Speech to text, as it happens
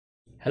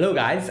Hello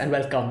guys and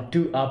welcome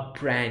to a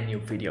brand new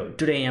video.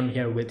 Today I'm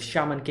here with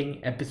Shaman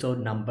King episode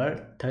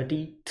number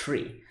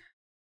 33.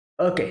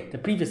 Okay, the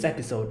previous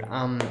episode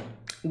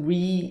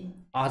we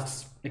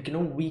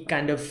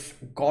kind of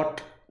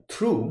got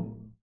through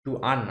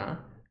to Anna.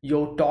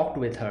 Yo talked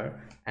with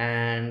her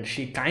and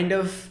she kind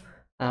of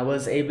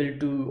was able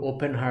to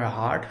open her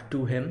heart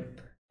to him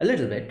a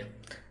little bit.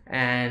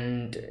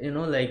 And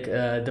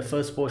the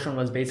first portion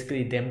was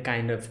basically them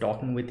kind of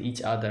talking with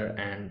each other,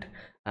 and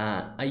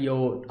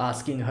Ayo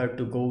asking her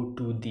to go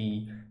to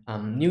the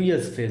New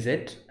Year's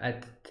visit. I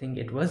think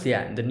it was,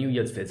 yeah, the New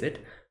Year's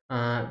visit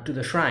to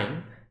the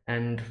shrine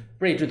and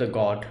pray to the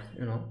god,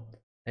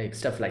 like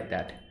stuff like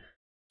that.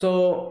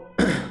 So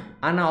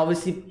Anna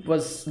obviously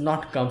was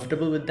not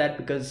comfortable with that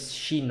because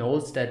she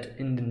knows that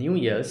in the New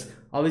Year's,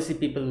 obviously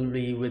people will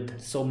be with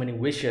so many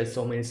wishes,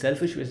 so many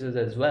selfish wishes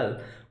as well,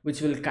 which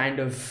will kind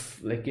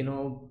of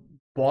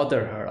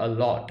bother her a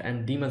lot,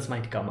 and demons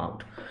might come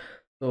out.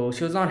 So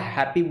she was not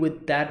happy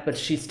with that, but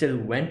she still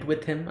went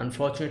with him.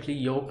 Unfortunately,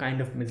 Yo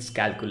kind of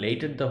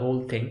miscalculated the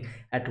whole thing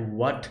at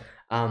what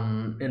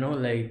what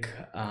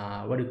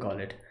do you call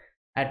it?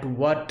 At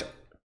what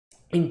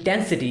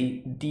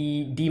intensity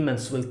the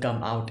demons will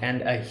come out,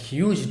 and a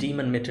huge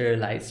demon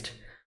materialized,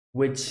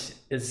 which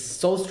is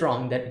so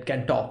strong that it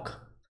can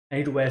talk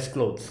and it wears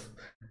clothes.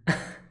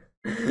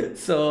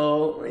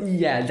 So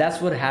yeah,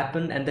 that's what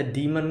happened, and the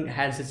demon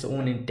has its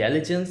own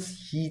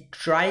intelligence. He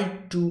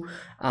tried to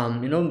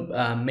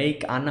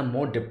make Anna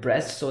more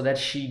depressed so that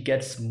she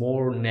gets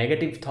more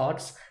negative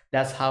thoughts.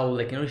 That's how,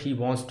 he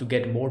wants to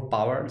get more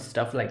power,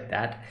 stuff like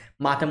that.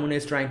 Matamune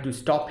is trying to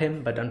stop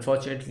him, but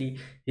unfortunately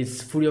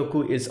his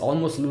Furyoku is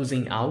almost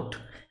losing out.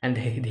 And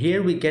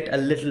here we get a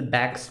little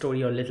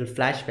backstory or little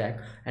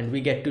flashback, and we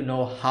get to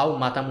know how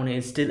Matamune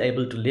is still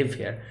able to live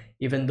here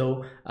even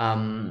though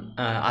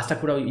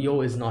Asakura Yo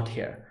is not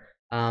here.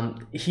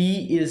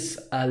 He is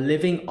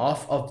living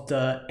off of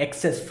the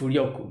excess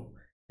Furyoku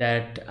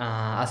that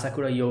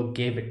Asakura Yo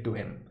gave it to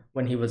him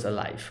when he was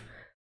alive.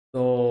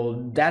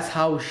 So that's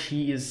how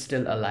she is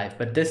still alive.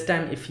 But this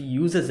time, if he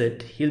uses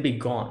it, he'll be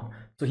gone.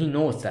 So he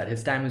knows that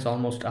his time is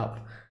almost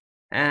up.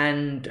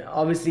 And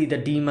obviously the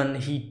demon,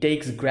 he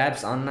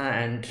grabs Anna,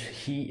 and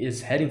he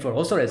is heading for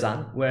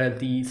Osorezan, where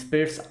the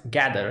spirits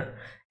gather,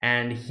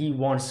 and he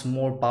wants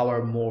more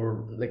power,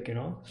 more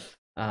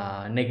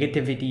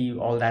negativity,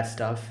 all that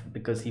stuff,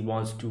 because he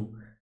wants to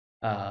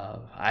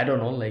I don't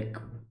know,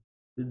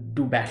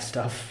 do bad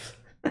stuff.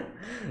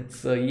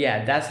 So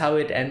yeah, that's how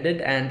it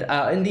ended. And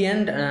in the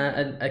end,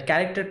 a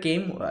character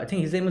came. I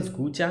think his name was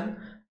Guchan,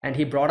 and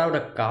he brought out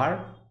a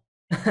car.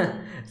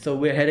 So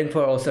we're heading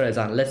for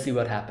Osarazan. Let's see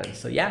what happens.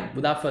 So yeah,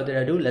 without further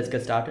ado, let's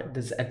get started.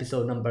 This is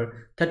episode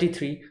number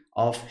 33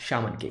 of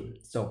Shaman King.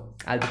 So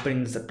I'll be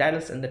putting the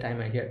subtitles and the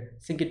timer here.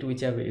 Sync it to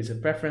whichever is your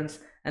preference,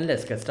 and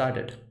let's get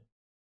started.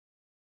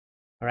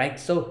 All right,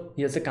 so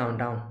here's the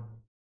countdown.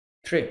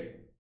 3,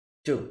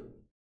 2,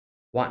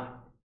 1,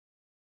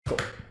 go.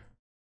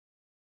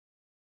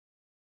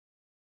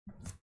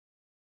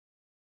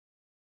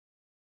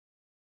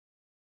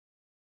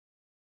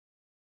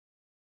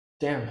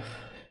 Damn.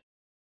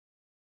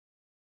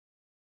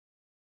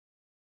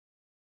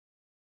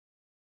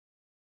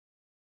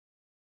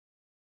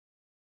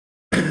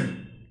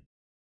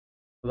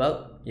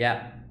 Well,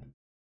 yeah.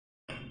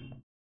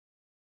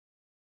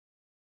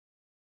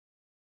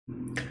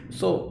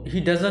 So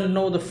he doesn't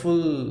know the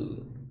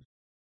full,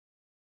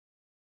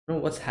 know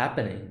what's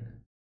happening.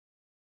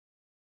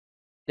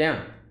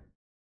 Damn.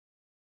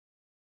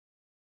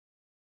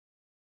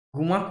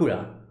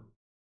 Gumakura.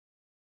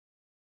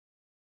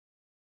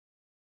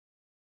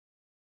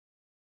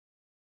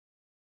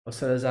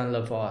 Osarazan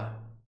Lava,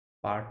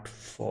 part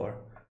 4.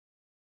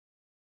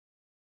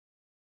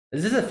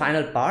 Is this the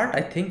final part?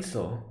 I think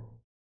so.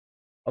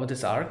 Of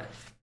this arc.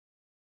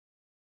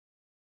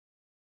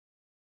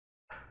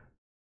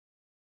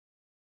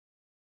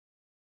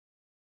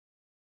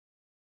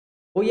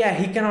 Oh yeah,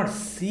 he cannot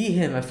see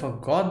him. I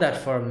forgot that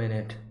for a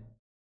minute.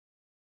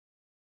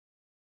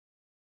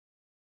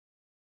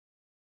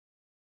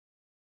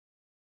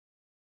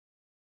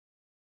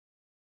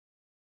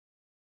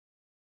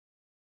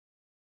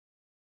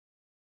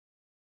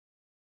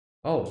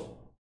 Oh.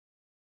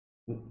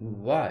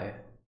 Why?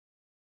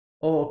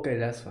 Oh, okay,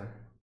 that's fine.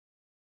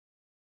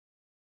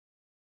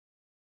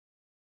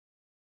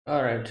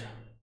 Alright.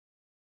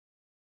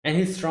 And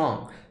he's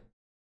strong.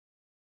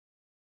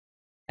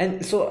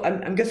 And so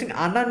I'm guessing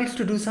Anna needs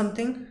to do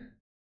something?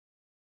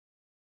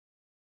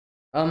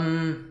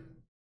 Um,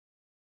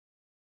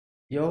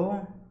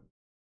 yo.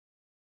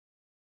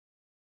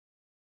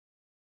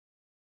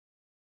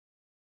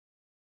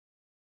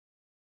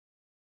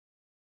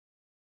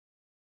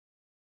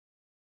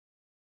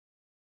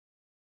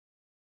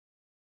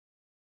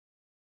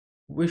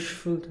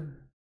 Wishful.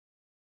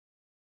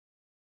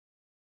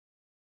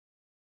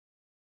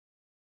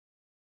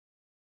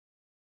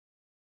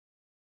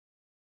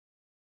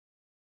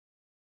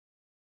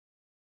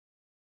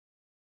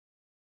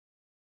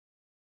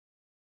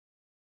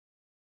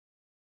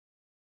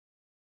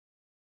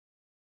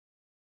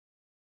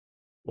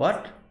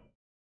 What?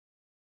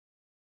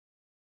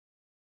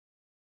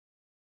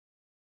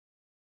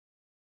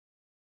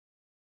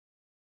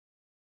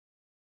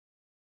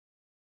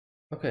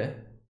 Okay.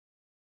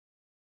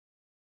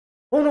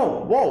 Oh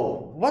no,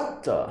 whoa,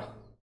 what the?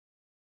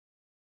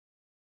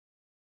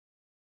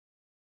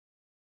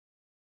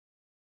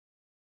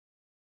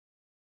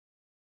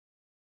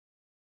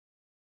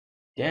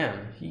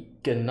 Damn, he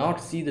cannot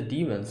see the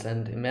demons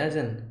and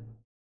imagine.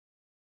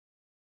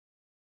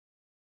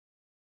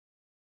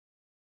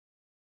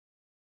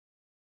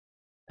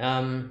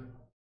 Um,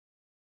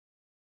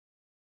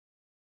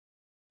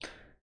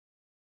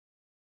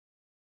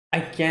 I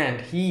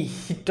can't. He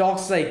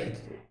talks like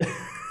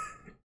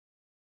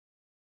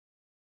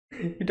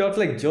he talks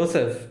like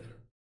Joseph.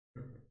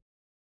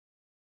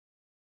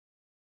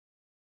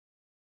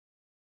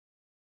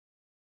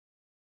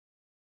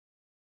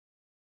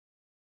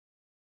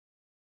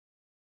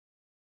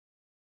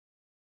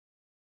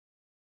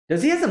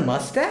 Does he has a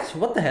mustache?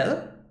 What the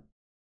hell?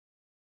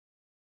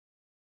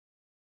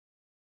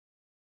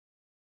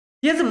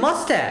 He has a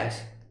mustache.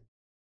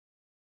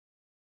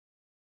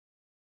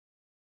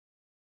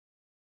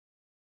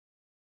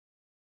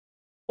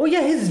 Oh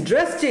yeah, his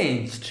dress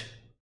changed.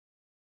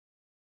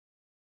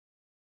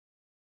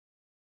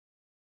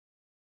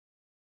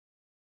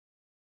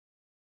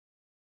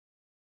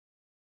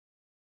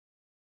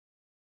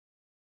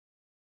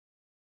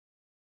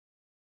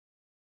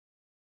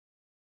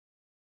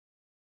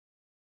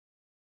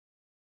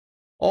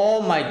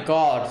 Oh my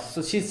god.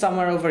 So she's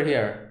somewhere over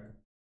here.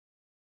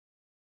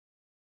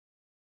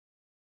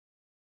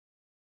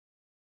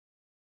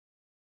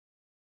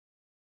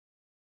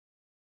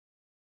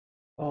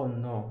 Oh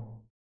no.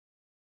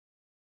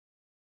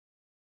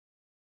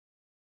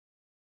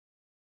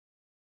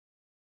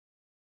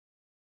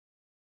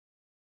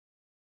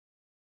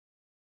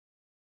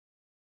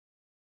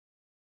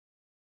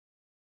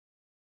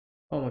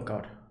 Oh my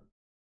god.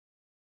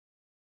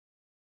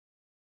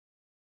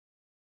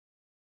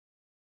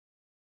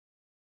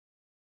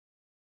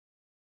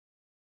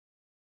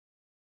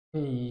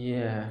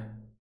 Yeah.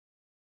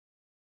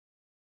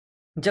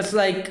 Just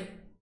like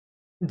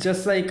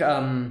just like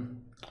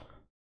um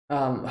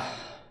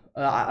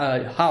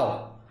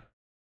how?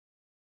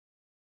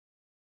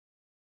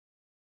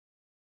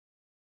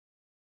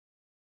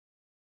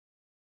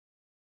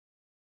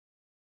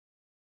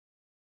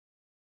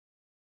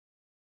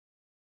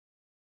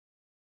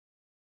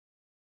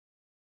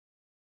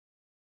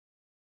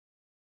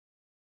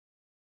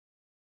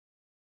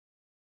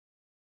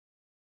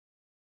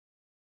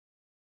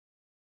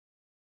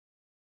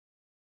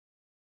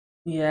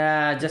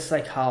 Yeah, just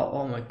like how.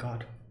 Oh my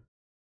god.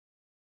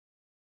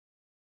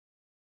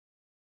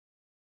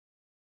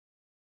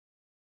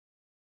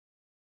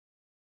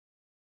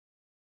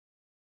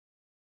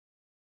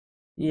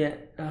 Yeah.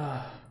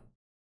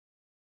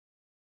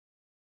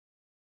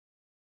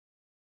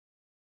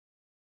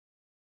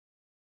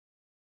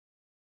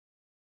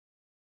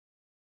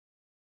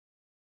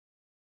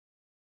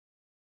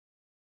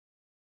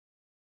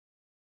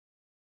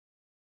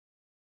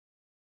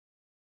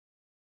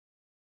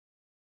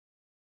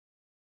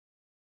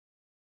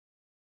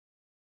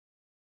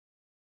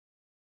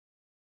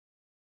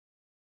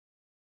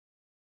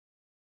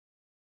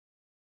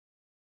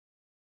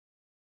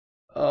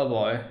 Oh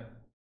boy.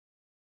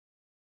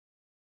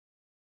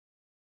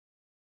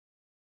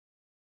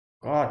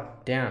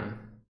 God damn.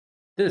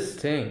 This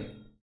thing.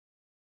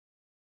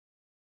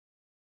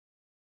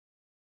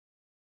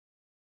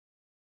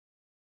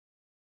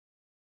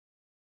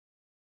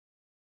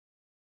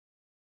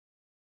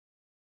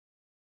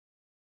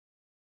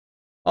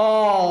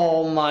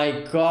 Oh my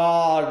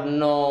god,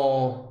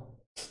 no.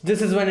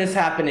 This is when it's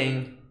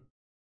happening.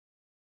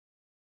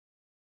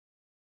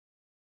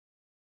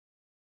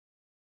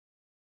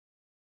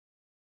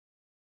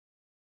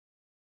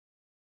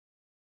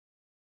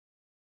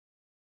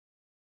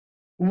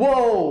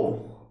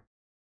 Whoa!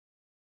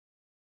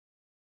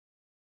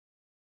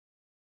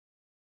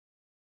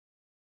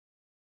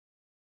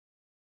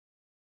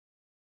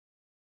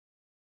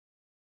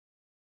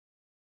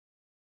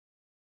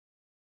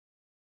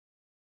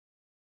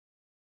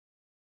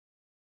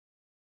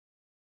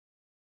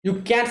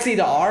 You can't see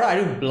the aura? Are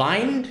you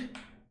blind?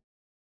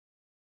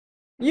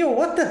 Yo,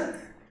 what the?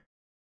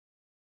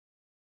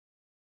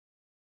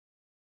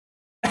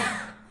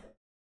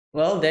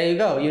 Well, there you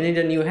go. You need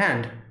a new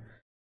hand.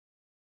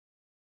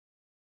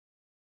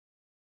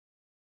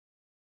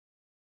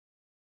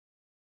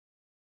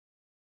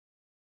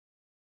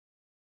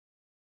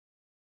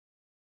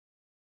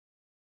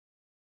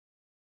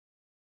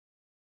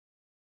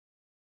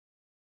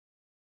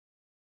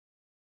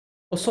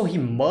 Oh, so he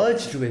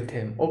merged with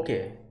him.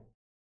 Okay.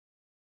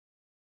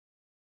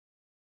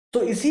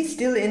 So is he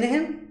still in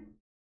him?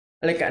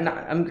 Like,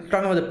 I'm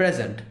talking about the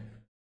present.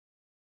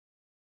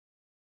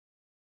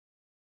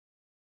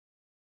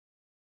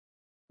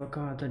 Oh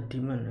god, the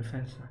demon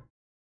offense.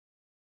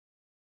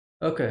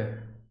 Okay.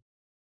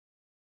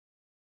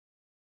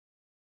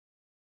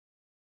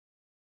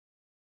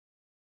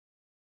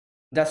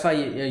 That's why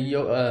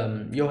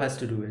Yo has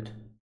to do it.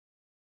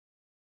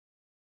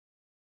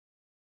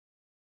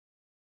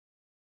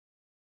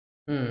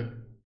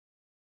 Mm.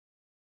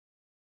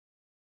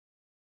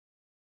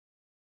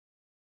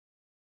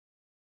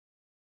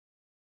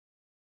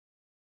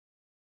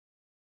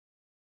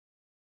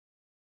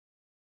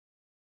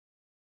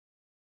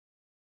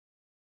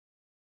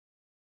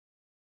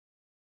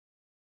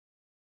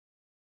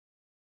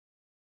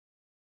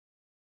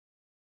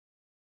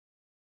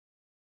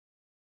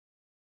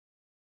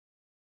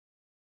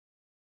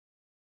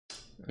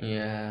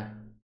 Yeah.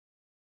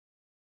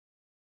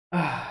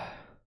 Ah.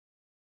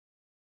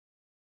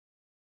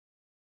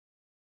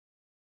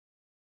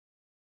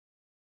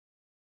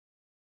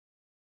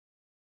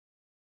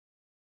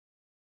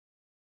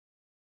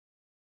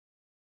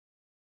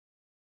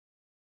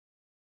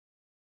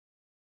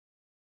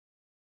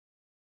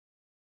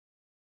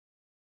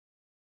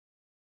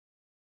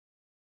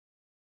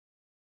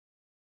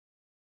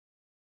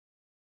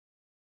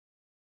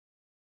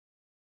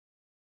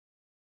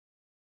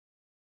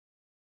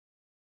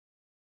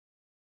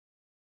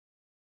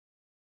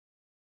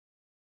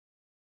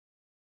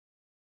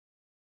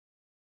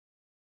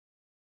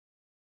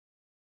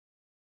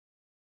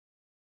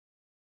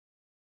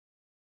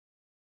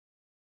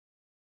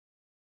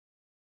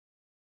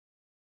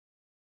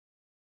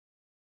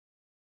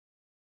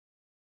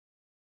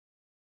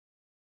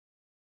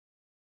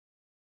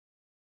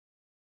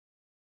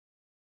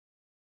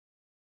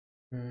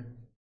 Mm.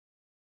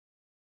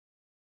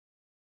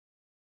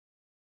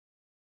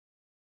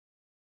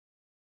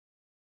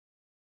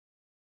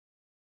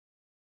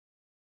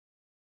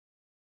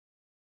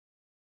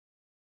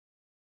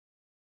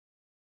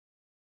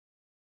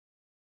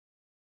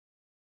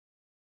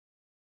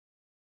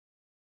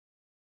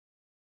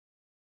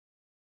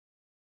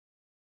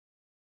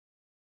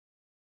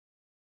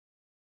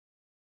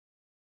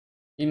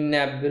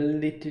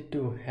 Inability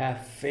to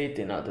have faith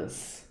in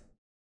others.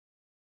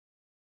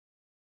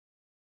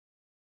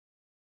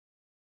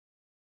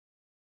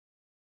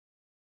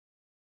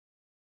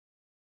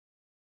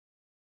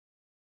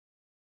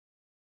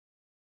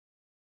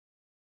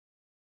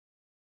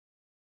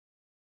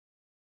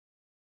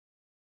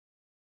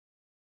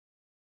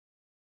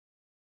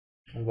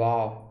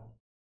 Wow.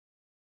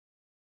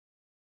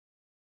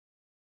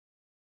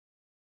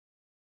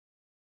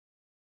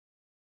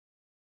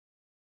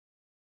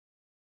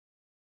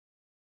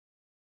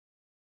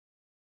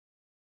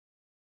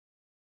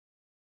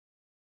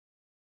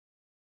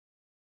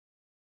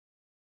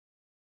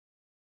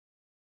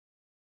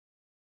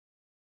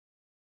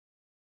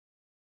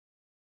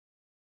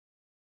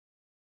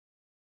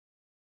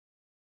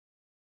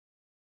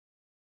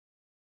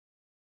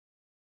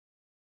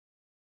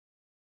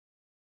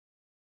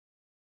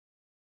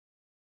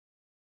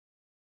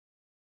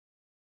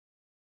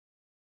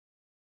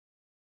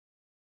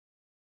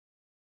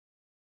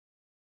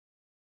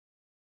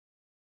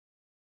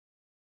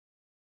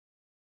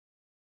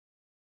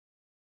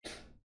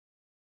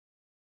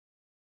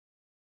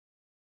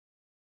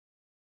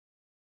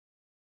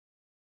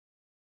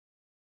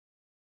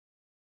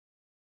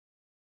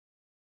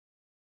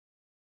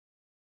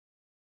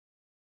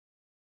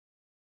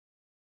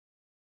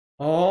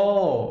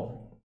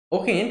 Oh.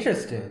 Okay,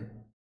 interesting.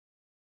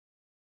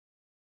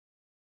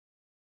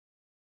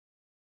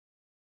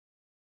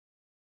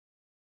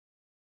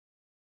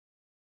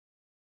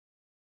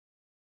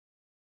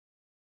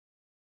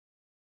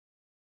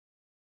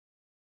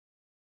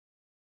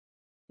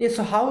 Yeah,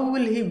 so how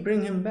will he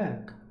bring him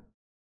back?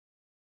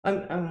 I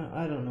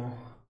don't know.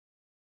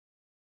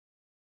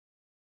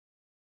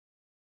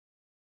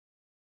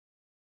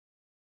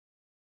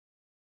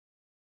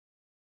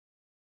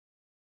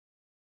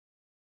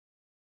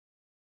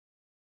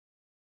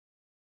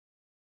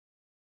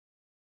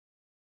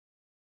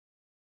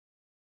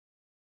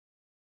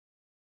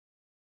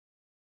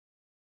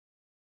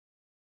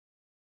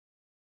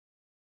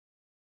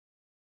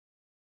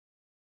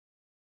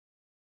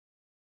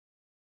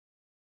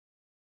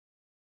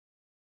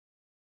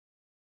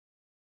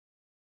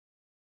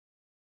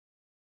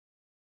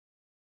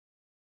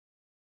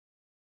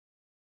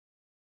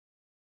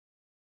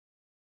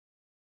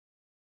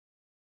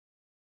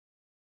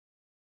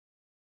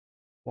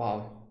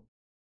 Wow.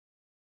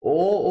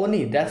 Oh,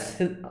 Oni, that's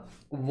his,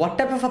 what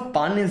type of a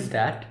pun is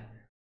that?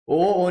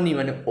 Oh, Oni,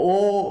 man.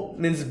 Oh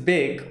means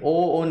big.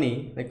 Oh,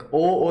 Oni. Like,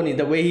 oh, Oni,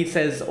 the way he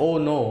says, oh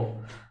no.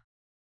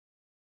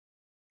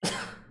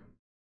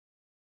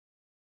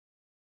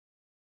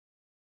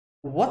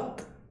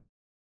 What?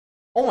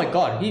 Oh my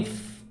god,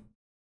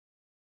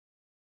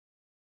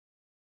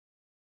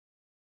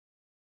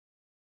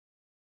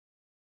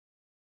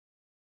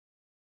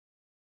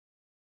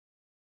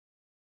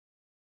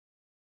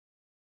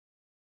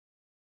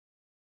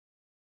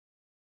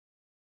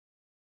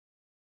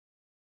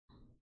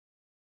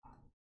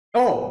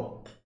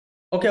 Oh,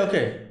 okay,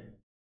 okay.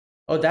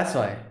 Oh, that's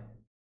why.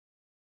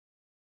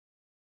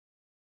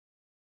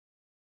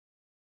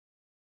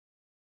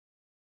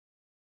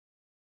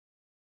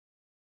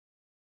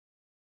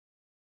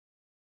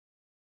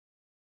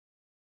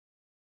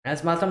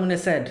 As Masamune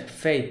said,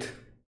 faith.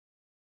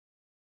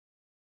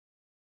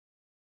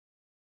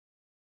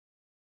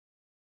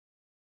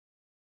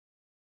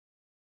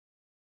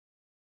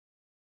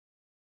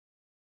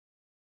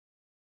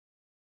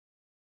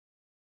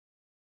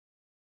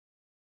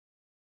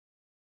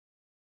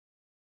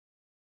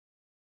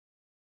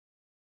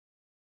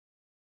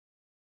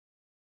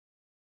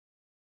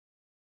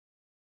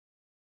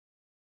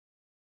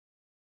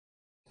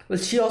 But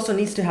she also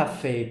needs to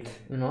have faith,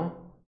 you know?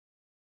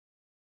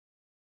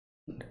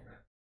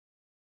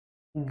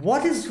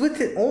 What is with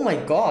it? Oh my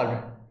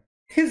god.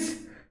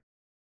 His.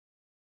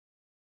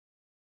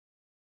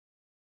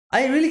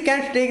 I really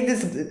can't take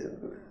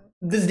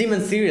this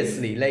demon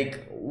seriously.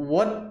 Like,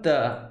 what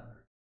the.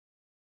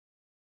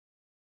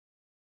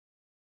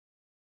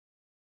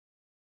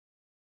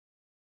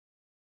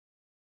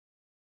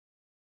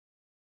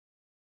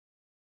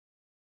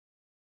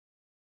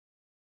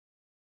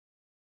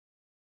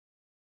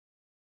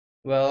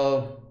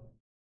 Well,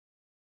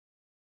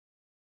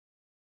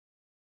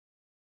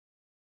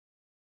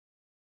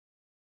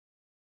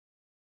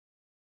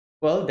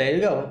 well, there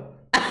you go.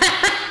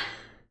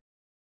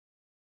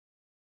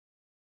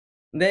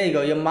 There you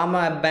go. Your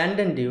mama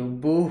abandoned you.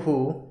 Boo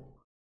hoo.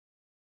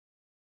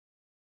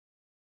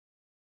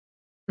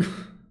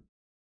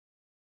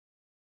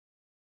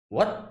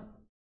 What?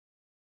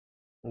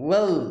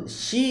 Well,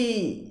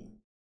 she.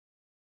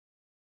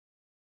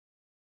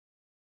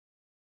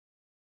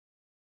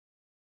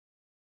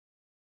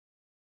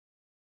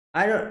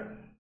 I don't.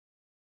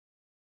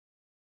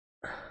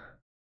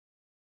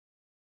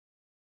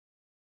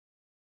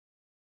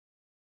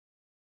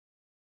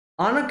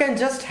 Anna can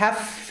just have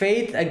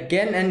faith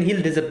again and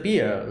he'll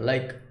disappear.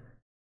 Like,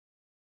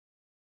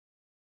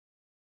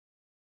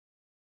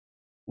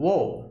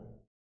 whoa.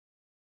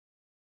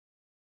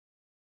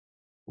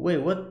 Wait,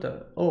 what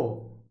the?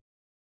 Oh.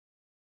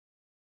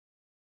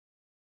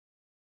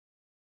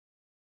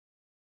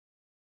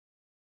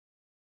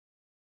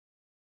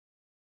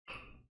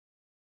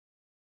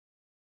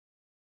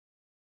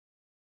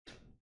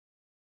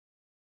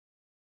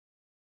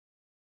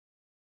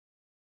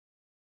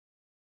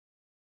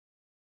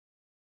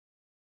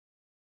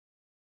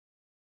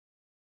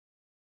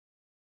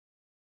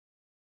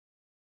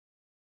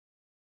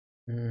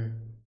 Hmm.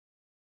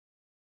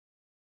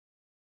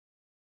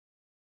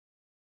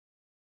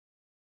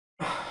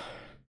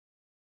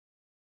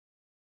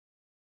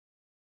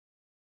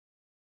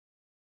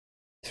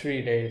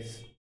 3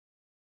 days.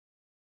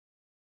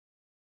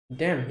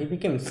 Damn, he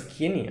became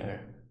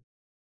skinnier.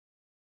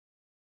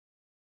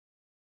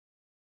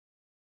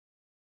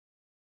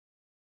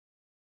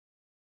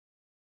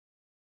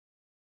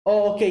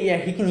 Oh, okay, yeah,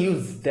 he can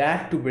use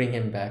that to bring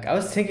him back. I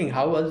was thinking,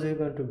 how was he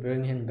going to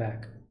bring him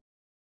back?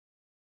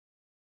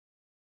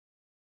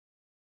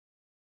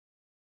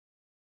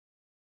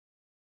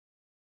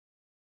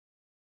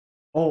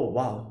 Oh,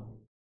 wow.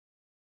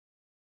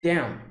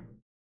 Damn.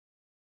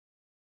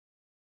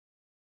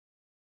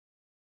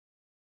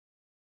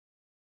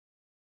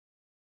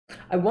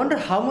 I wonder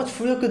how much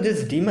Fuyoku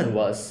this demon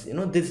was. You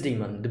know, this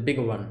demon, the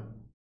bigger one.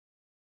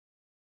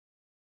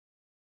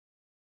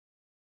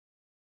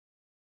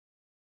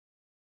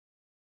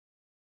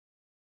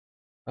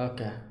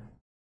 Okay.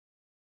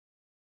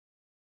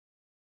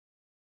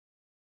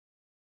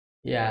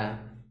 Yeah.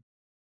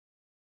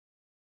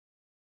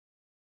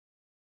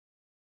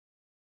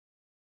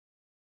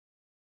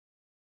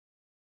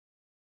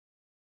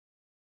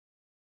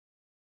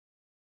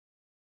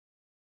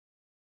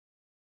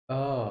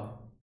 Oh.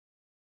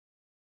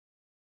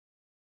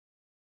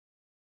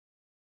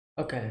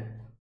 Okay.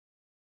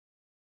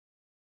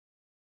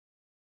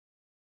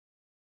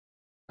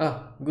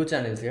 Oh,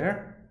 Guchan is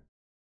here.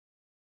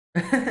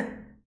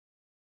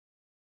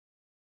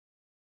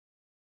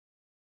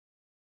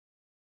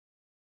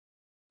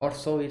 Or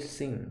so it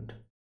seemed.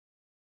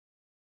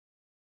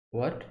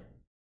 What?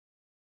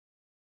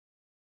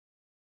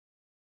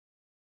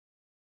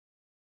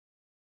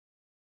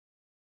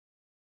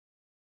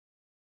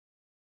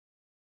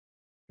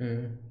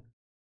 Hmm.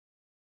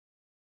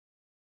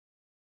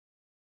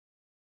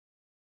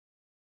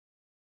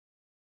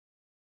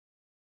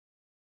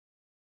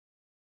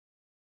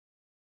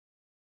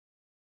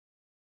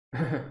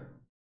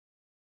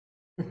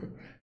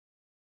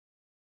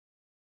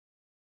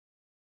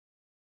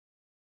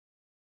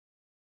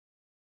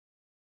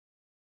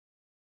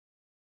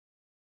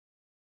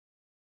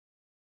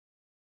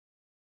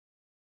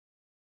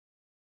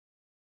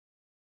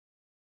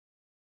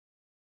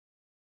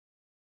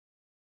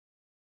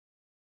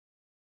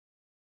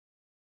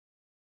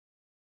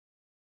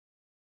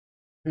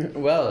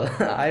 Well,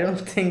 I don't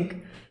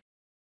think.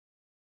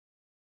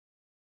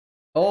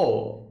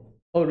 Oh.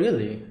 Oh,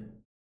 really?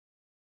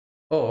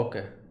 Oh,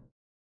 okay.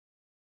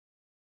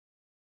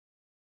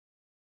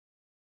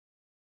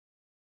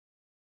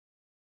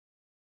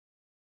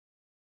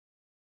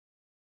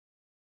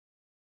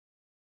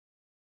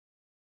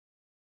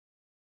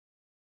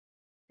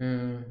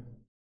 Hmm.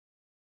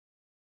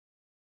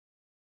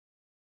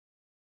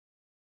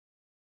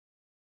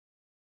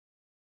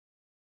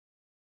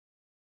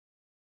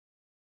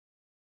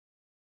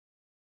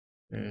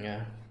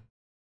 Yeah.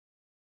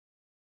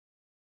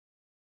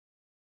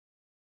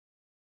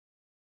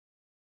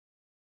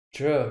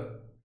 True.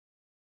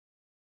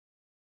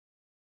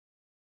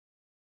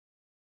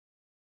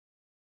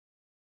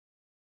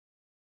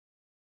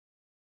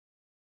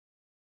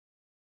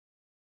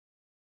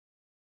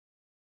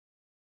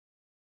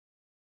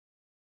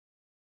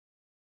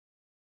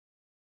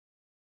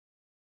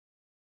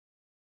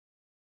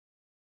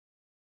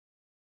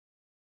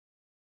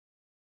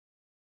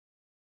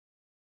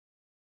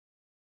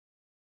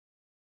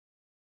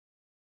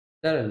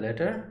 that a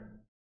letter?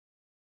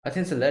 I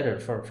think it's a letter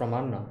from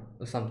Anna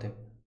or something.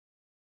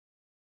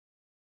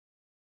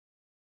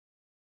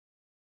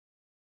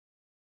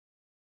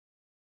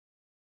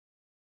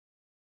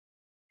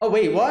 Oh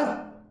wait,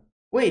 what?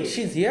 Wait,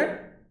 she's here?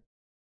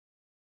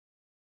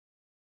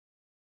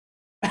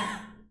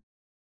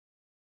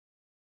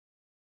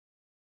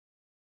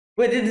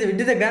 Wait,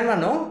 did the grandma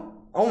know?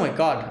 Oh my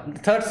god, the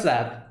third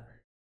slap.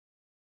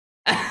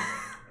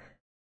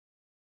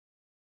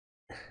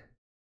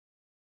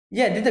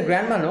 Yeah, did the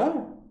grandma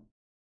know?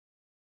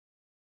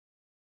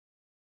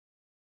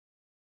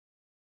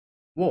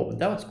 Whoa,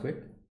 that was quick.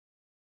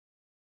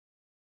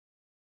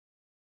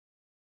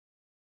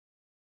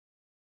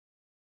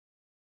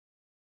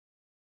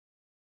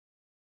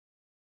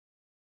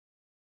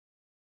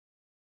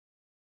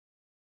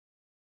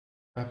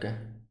 Okay.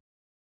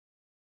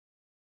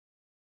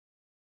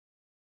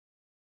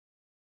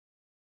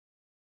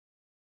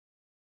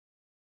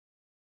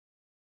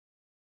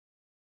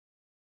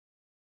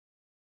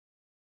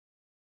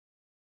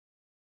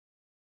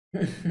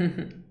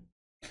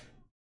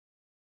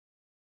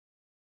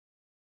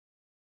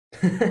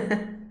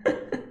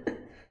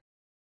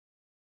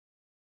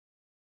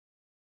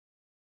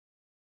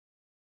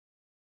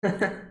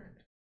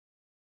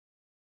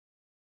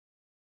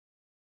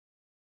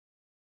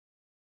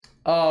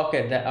 Oh,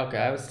 okay. That okay.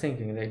 I was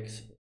thinking like,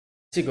 is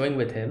she going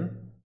with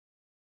him?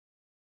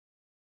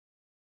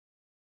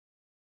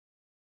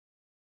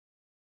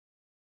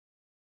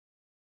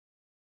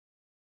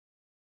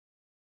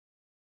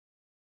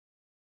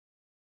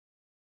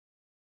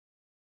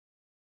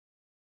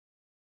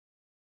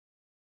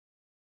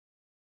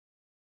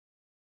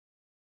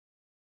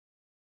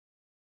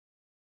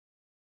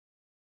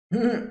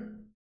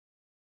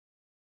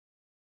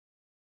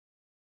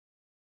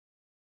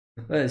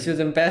 Well, she was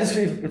embarrassed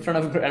in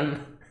front of grandma.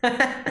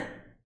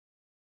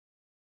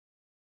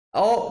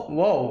 Oh,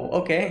 whoa.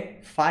 Okay,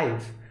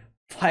 five,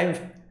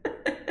 five.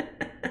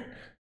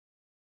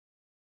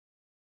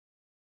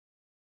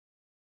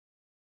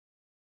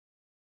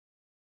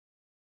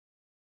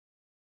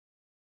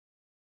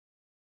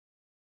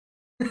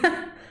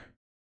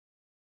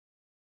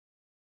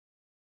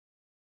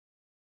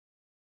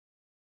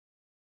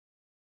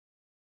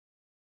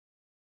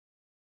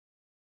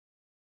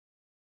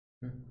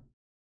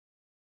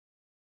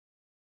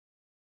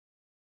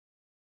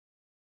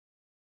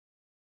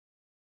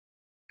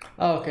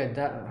 Oh, okay,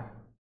 that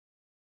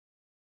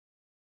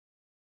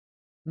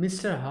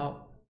Mr.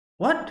 How?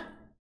 What?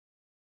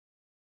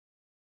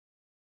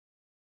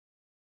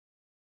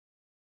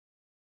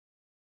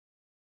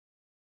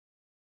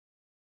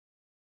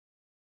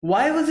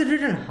 Why was it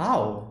written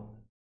how?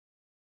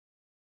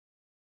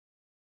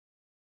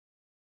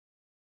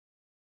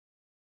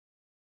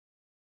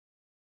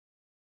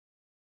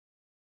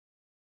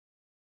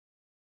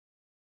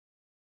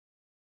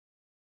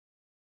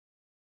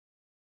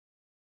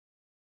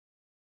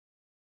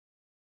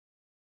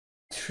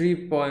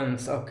 3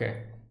 poems.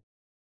 Okay.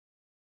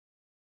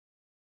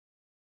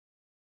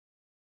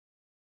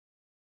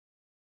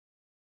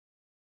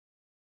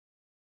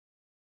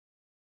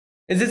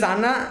 Is this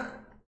Anna?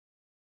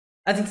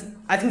 I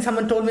think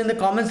someone told me in the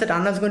comments that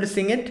Anna's going to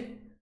sing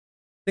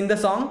the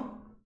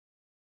song.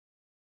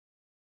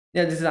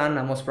 Yeah, this is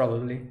Anna most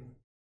probably.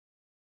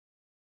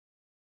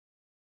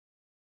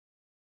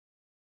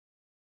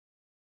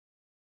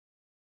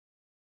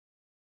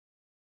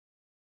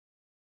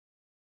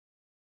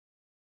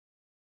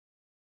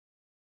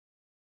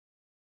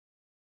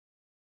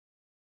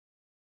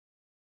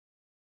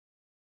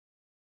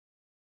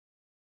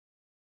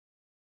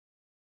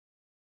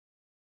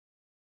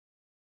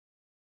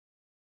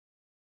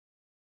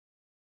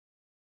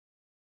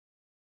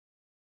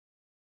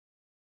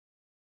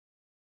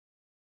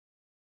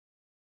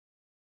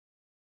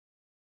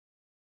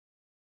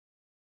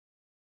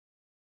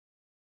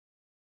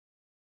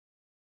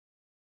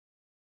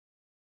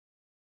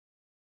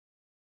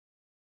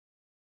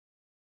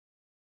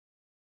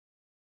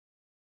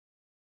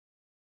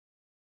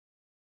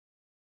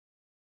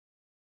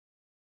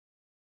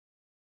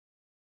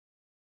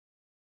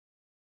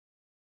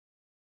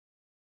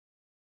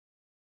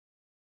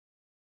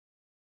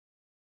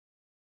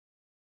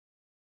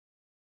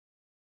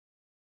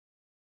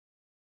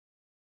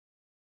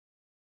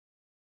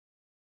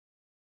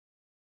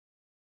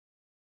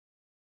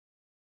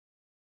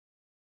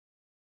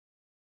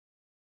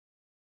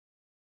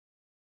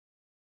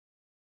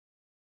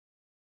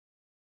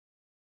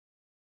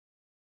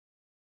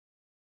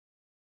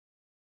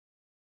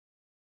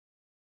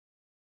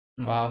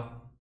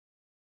 Wow.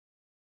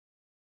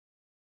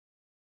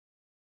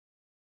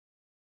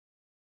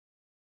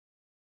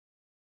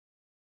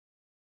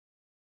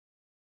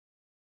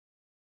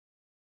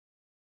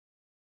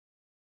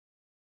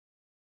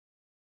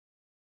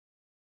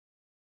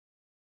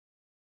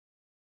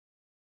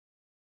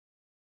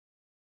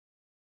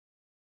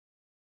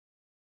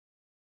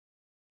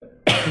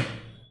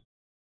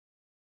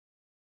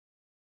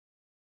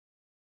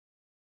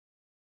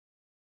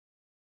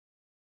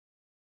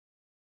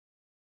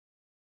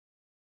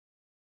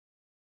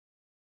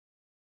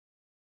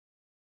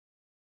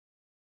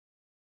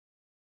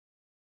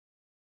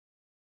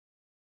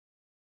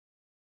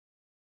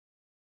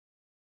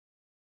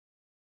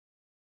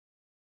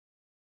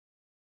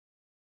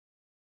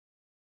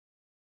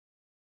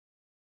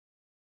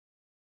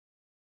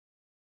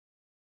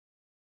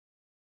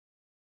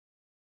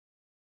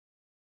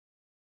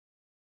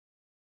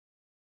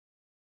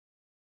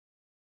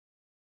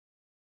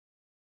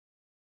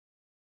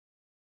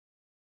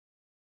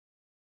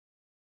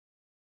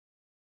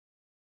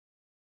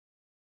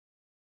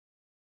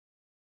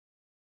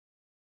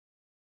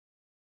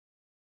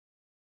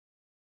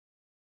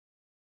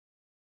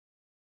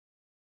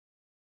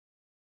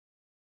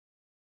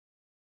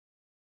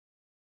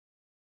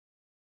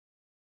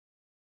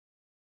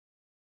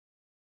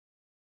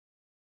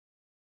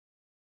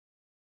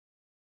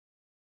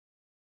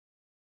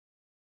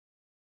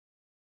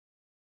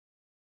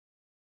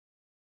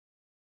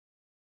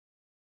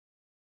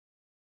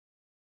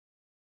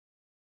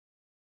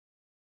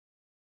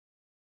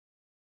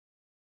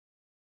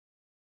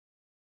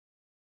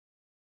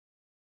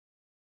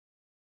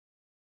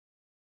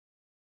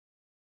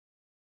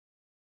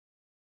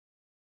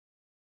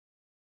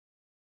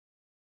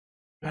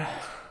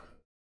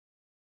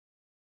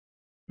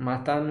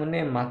 Mata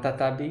mune mata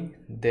tabi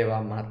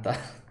deva mata.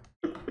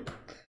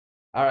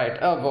 All right.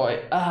 Oh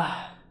boy.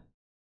 All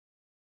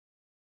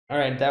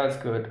right. That was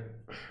good.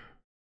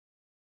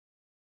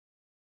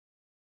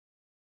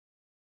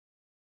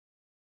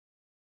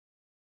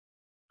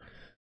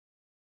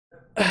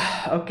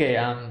 Okay.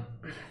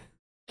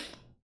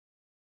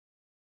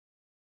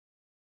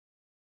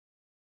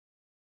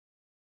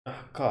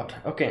 Oh God.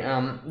 Okay.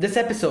 This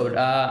episode.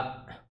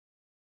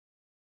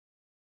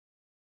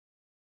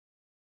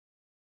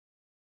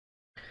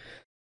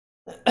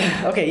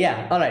 Okay.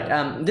 Yeah. All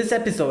right. This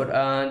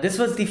episode. This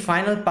was the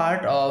final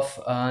part of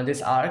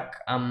this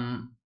arc.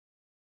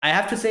 I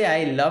have to say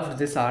I loved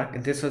this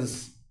arc. This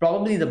was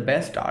probably the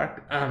best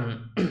arc.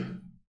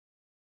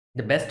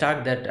 The best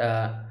arc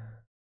that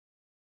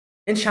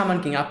in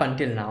Shaman King up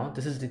until now.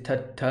 This is the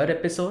third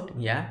episode.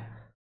 Yeah.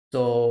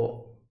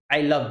 So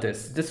I love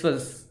this. This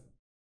was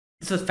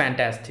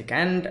fantastic,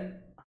 and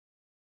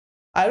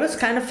I was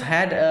kind of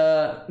had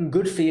a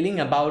good feeling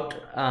about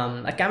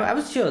I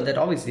was sure that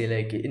obviously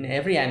like in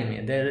every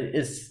anime there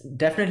is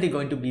definitely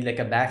going to be like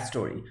a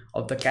backstory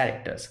of the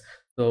characters.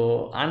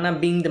 So Anna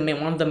being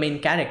one of the main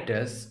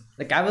characters,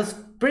 like I was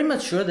pretty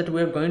much sure that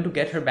we are going to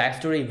get her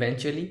backstory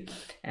eventually,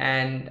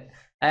 and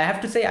I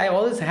have to say I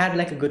always had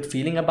like a good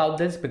feeling about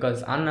this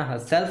because Anna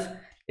herself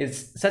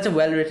is such a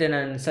well written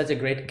and such a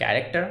great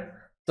character.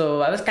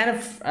 So I was kind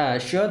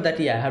of sure that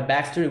yeah her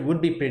backstory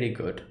would be pretty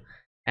good,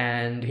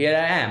 and here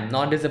I am,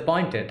 not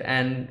disappointed,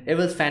 and it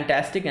was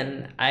fantastic.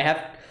 And I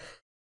have,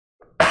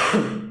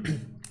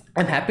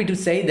 I'm happy to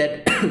say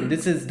that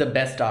this is the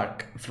best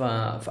arc for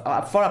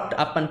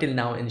up until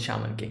now in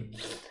Shaman King,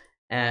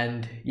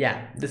 and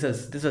yeah, this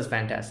was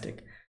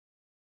fantastic.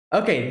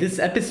 Okay, this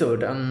episode,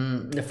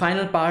 the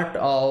final part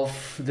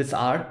of this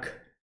arc,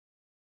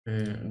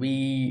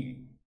 we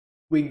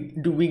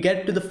we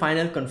get to the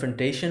final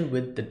confrontation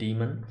with the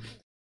demon.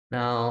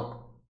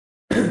 Now,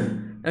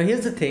 now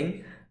here's the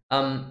thing.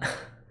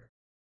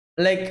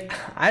 Like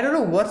I don't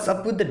know what's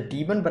up with the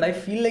demon, but I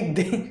feel like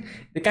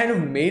they kind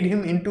of made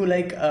him into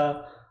like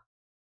a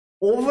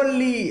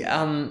overly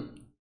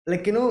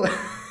like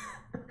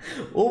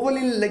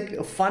overly like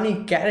a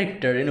funny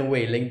character in a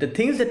way. Like the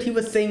things that he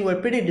was saying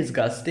were pretty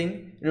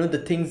disgusting, the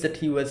things that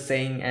he was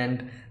saying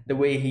and the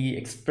way he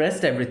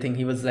expressed everything.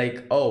 He was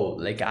like, oh,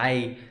 like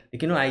I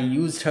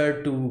used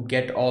her to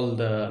get all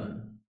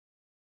the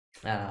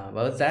what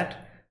was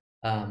that,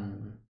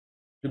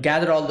 to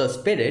gather all the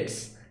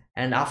spirits,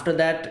 and after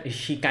that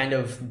she kind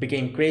of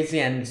became crazy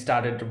and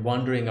started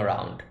wandering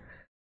around.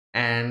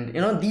 And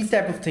these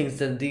type of things,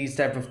 that these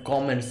type of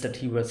comments that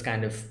he was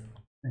kind of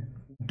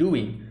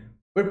doing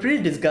were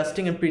pretty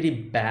disgusting and pretty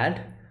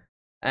bad.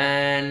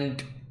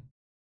 And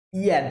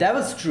yeah, that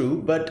was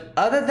true, but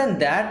other than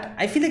that,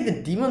 I feel like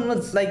the demon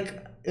was like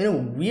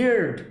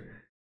weird.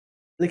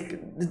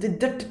 Like they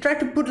tried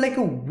to put like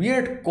a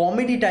weird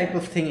comedy type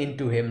of thing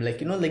into him,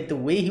 like like the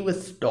way he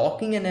was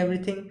talking and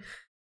everything.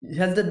 He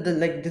has the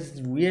like this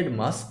weird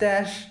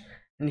mustache,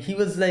 and he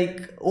was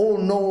like, oh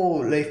no,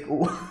 like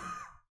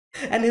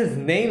and his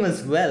name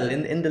as well,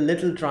 in the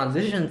little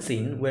transition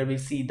scene where we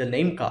see the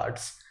name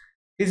cards,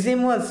 his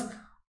name was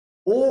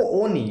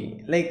O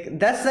Oni. Like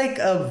that's like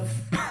a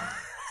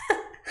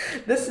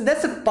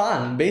that's a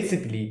pun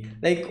basically.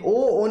 Like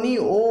O Oni,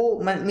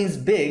 means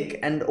big,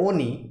 and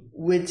Oni,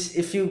 which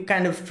if you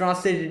kind of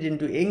translate it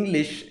into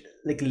English,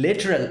 like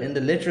literal, in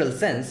the literal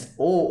sense,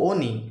 O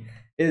Oni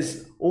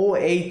is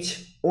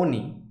OH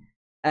Oni.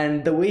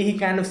 And the way he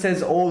kind of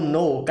says oh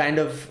no kind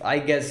of, I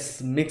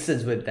guess,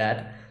 mixes with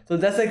that. So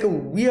that's like a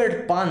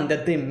weird pun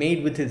that they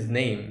made with his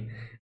name.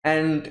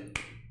 And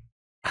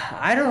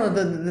I don't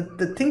know,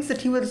 the things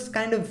that he was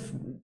kind of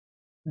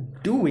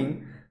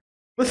doing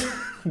was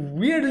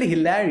weirdly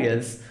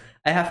hilarious,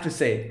 I have to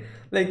say.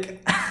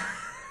 Like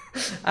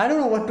I don't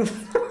know what to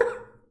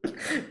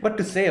what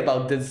to say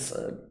about this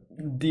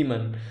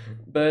demon,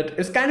 but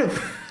it's kind of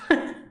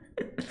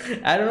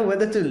I don't know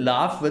whether to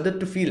laugh, whether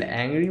to feel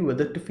angry,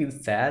 whether to feel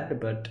sad,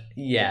 but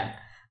yeah,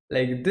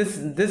 like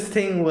this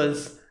thing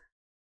was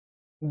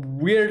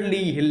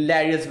weirdly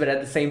hilarious but at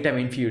the same time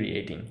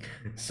infuriating.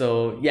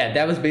 So yeah,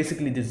 that was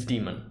basically this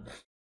demon.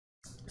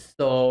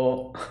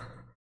 So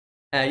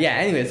yeah,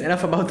 anyways,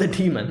 enough about the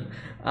demon.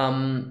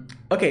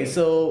 Okay,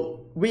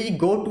 so we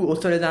go to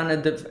Osoredan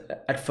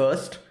at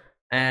first,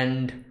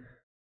 and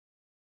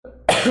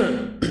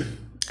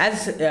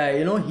as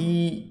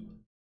he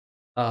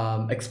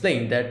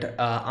explained that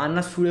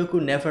Anna's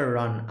Furyoku never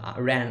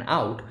ran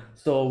out.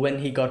 So when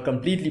he got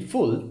completely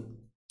full,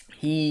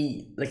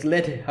 he like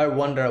let her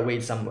wander away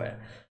somewhere,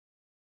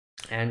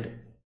 and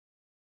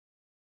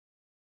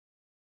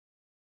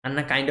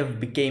Anna kind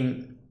of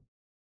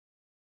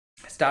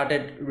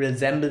started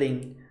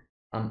resembling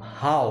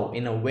How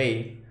in a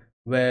way,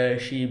 where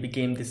she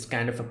became this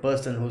kind of a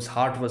person whose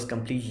heart was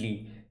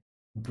completely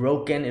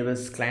broken. It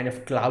was kind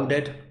of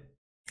clouded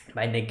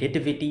by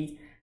negativity,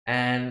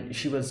 and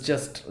she was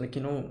just like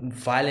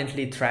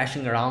violently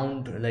thrashing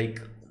around,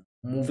 like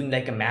moving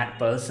like a mad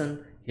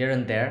person here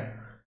and there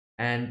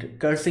and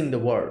cursing the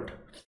world.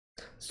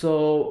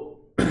 So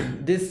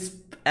this,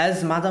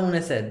 as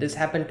Masamune said, this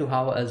happened to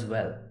Hao as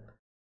well.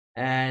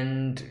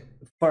 And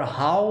for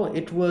Hao,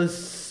 it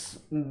was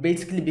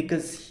basically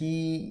because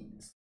he,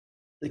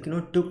 like,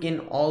 took in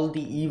all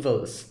the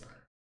evils,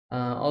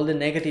 all the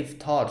negative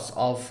thoughts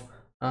of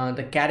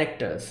the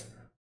characters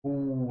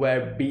who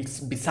were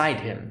beside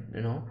him,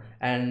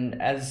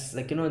 and as,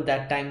 like,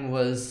 that time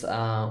was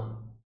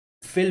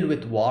filled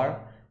with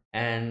war,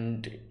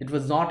 and it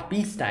was not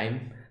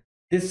peacetime.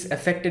 This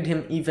affected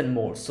him even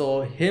more,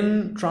 so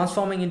him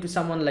transforming into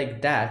someone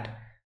like that,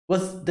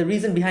 was the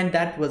reason behind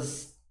that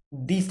was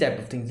these type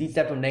of things, these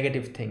type of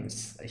negative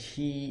things.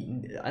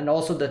 He, and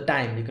also the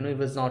time, it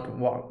was not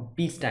war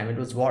peacetime, it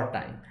was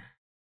wartime,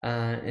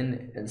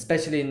 in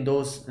especially in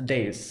those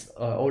days,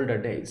 older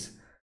days.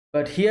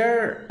 But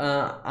here,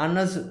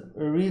 Anna's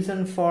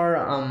reason for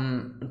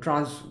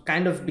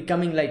kind of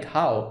becoming like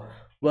How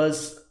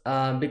was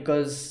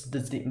because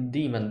this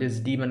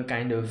demon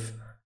kind of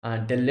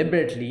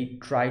deliberately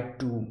tried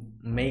to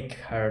make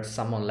her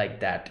someone like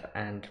that,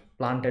 and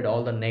planted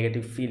all the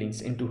negative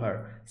feelings into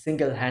her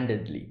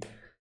single-handedly.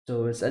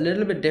 So it's a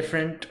little bit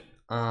different,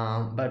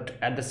 but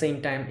at the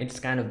same time it's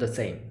kind of the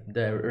same.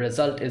 The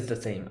result is the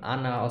same.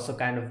 Anna also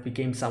kind of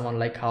became someone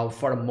like How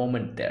for a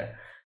moment there,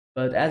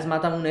 but as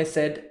Masamune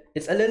said,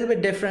 it's a little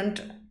bit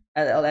different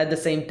at the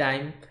same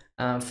time.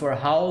 For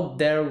How,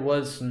 there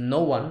was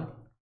no one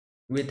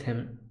with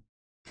him.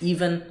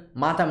 Even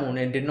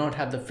Masamune did not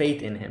have the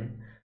faith in him,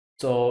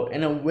 so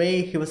in a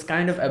way he was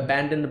kind of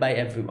abandoned by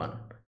everyone.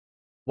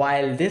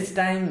 While this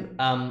time,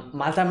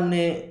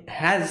 Masamune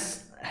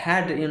has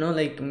had,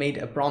 like, made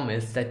a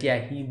promise that, yeah,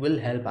 he will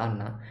help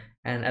Anna.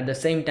 And at the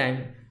same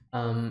time,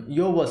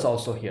 Yo was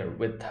also here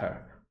with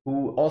her,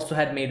 who also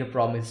had made a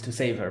promise to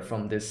save her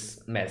from this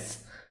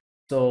mess.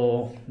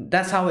 So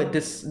that's how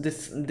this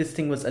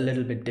thing was a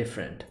little bit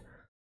different.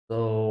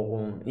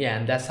 So yeah,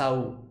 and that's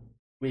how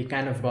we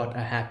kind of got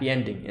a happy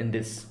ending in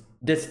this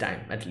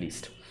time, at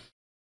least.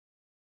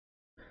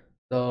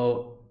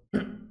 So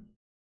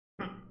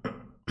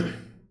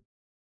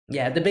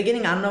yeah, at the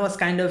beginning Anna was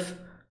kind of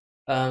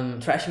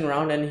thrashing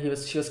around, and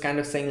she was kind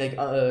of saying, like,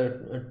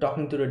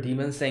 talking to the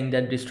demon, saying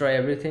that destroy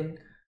everything,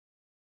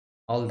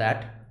 all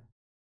that.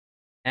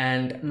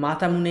 And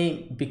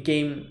Masamune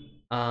became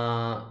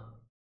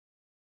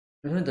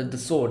the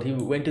sword. He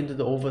went into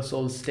the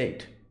oversoul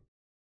state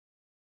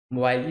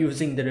while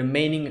using the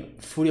remaining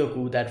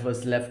Furyoku that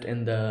was left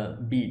in the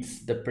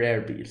beads, the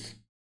prayer beads.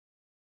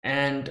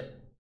 And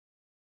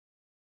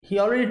he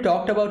already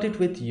talked about it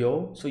with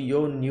Yo, so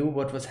Yo knew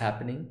what was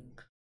happening,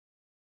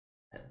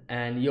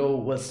 and Yo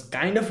was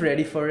kind of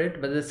ready for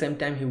it, but at the same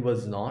time he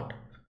was not.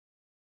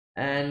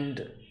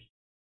 And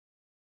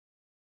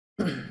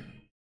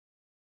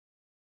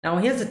now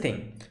here's the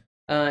thing,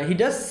 he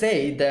does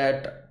say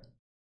that,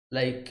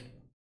 like,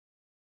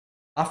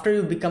 after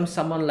you become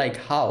someone like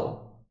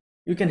How,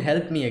 you can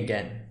help me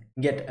again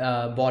get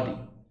a body.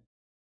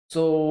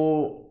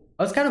 So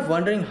I was kind of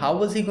wondering, how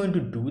was he going to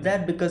do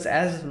that? Because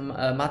as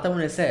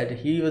Masamune said,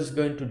 he was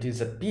going to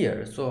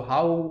disappear. So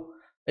how,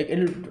 like,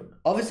 it'll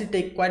obviously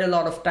take quite a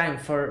lot of time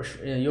for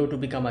Yo to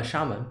become a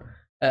shaman,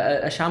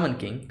 a shaman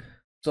king.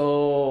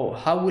 So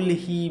how will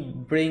he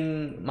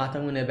bring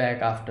Masamune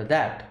back after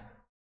that?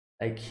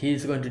 Like,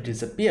 he's going to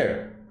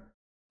disappear.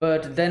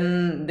 But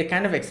then they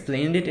kind of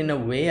explained it in a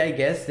way, I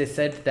guess. They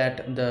said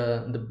that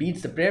the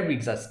beads, the prayer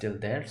beads, are still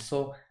there.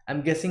 So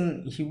I'm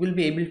guessing he will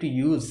be able to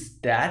use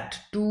that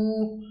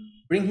to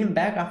bring him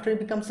back after he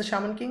becomes the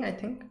Shaman King, I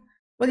think.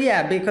 Well,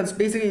 yeah, because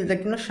basically,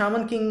 like,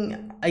 Shaman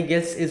King, I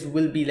guess,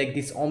 will be like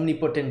this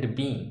omnipotent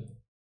being.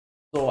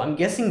 So I'm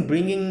guessing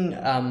bringing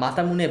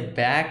Masamune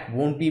back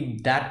won't be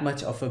that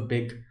much of a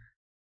big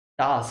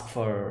task,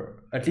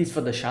 for at least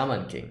for the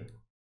Shaman King.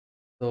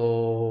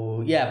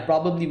 So yeah,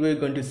 probably we're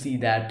going to see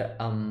that.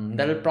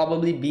 That'll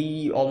probably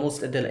be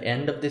almost at the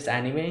end of this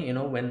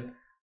anime, when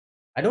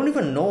I don't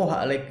even know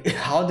how, like,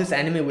 how this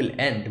anime will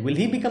end. Will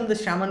he become the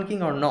Shaman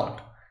King or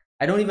not?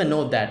 I don't even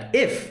know that.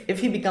 If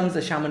he becomes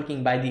the Shaman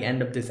King by the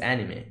end of this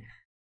anime,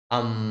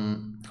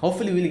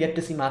 hopefully we'll get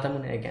to see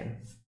Masamune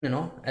again,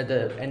 at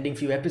the ending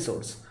few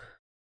episodes.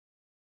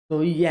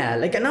 So yeah,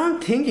 like, and now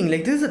I'm thinking,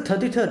 like, this is the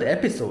 33rd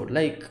episode.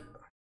 Like,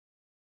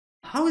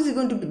 how is he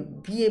going to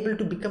be able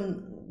to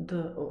become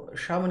the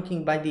Shaman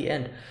King by the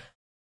end?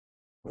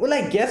 Well,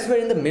 I guess we're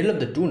in the middle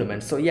of the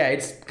tournament, so yeah,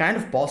 it's kind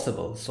of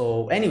possible.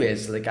 So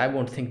anyways, like, I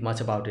won't think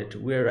much about it.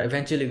 We're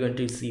eventually going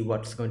to see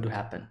what's going to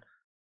happen.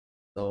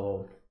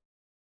 So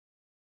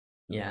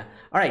yeah.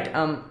 All right.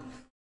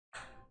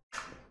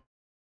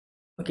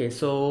 Okay,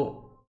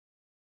 so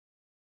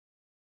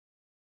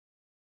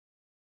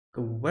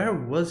where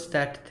was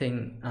that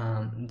thing?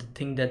 The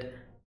thing that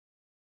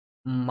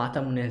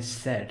Masamune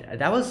said.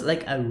 That was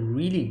like a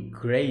really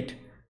great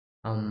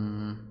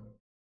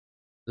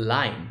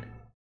line.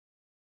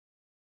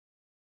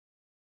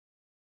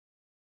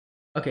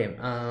 Okay,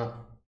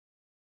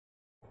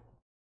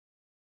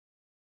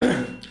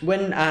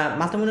 when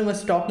Masamune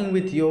was talking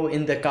with Yo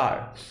in the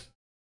car.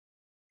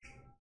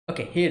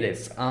 Okay, here it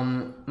is.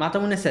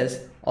 Matamune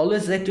says,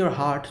 always let your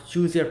heart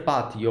choose your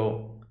path,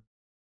 yo.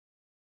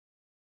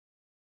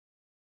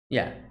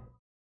 Yeah.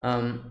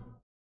 Um,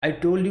 I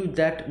told you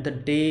that the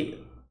day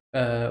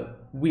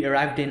we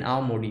arrived in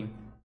Aomori.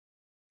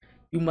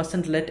 You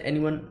mustn't let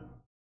anyone.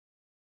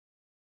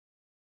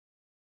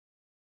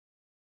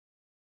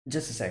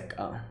 Just a sec.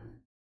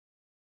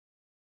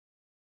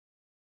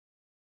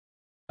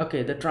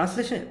 Okay, the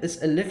translation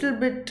is a little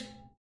bit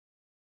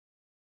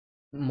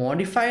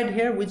modified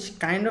here, which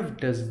kind of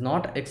does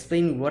not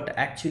explain what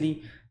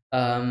actually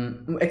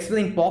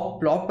explain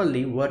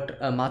properly what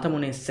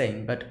Matamune is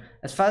saying. But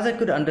as far as I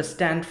could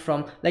understand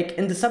from, like,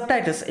 in the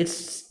subtitles,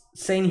 it's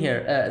saying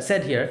here,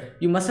 said here,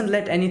 you mustn't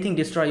let anything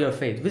destroy your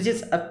faith, which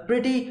is a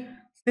pretty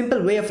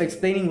simple way of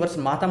explaining what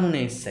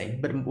Matamune is saying.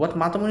 But what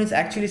Matamune is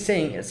actually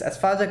saying is, as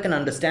far as I can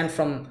understand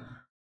from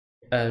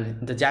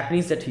the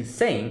Japanese that he's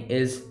saying,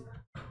 is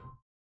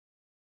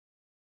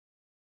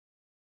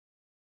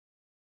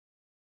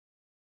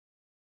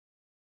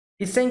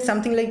he's saying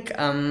something like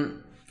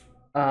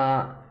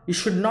you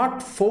should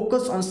not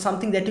focus on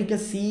something that you can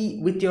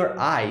see with your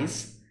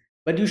eyes,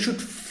 but you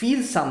should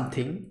feel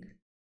something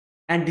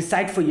and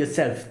decide for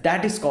yourself.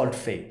 That is called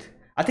faith.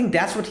 I think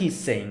that's what he's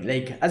saying.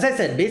 Like, as I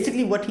said,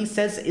 basically what he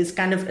says is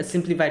kind of a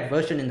simplified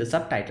version in the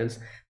subtitles,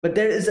 but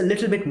there is a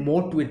little bit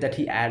more to it that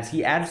he adds.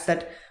 He adds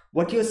that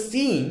what you're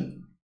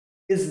seeing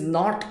is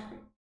not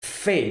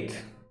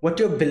faith, what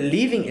you're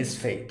believing is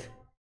faith,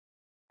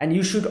 and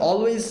you should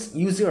always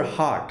use your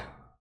heart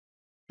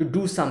to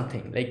do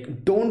something.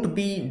 Like, don't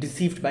be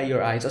deceived by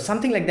your eyes, or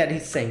something like that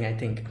he's saying, I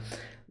think,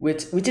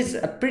 which is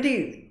a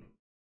pretty,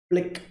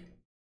 like,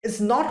 it's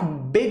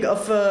not big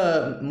of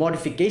a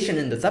modification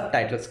in the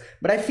subtitles,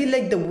 but I feel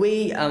like the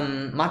way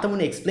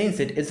Matamune explains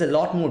it is a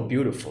lot more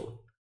beautiful.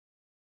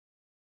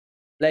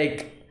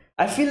 Like,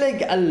 I feel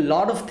like a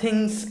lot of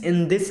things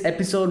in this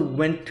episode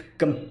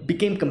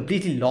became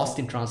completely lost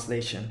in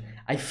translation.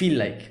 I feel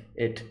like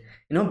it,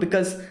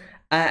 because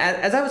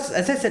as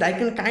I said, I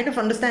can kind of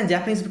understand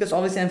Japanese because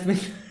obviously I've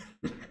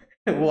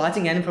been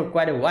watching anime for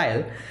quite a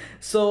while.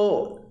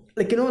 So,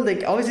 like,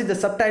 like, obviously the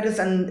subtitles,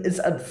 and it's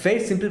a very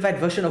simplified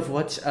version of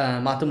what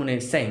Matamune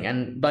is saying,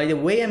 and by the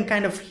way I'm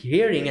kind of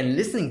hearing and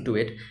listening to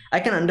it, I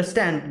can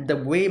understand the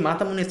way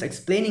Matamune is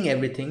explaining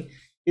everything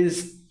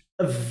is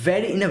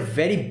in a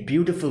very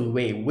beautiful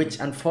way, which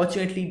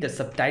unfortunately the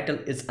subtitle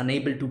is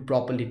unable to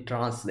properly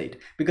translate,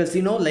 because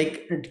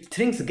like,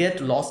 things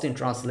get lost in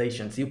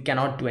translations. You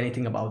cannot do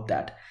anything about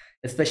that,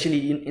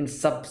 especially in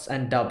subs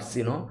and dubs,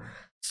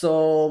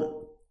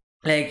 so,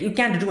 like, you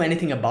can't do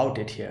anything about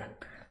it here.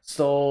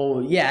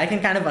 So yeah, I can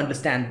kind of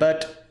understand,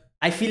 but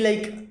I feel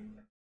like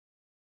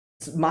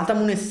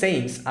Matamune's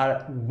sayings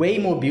are way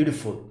more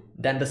beautiful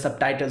than the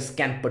subtitles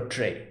can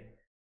portray.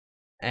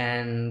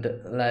 And,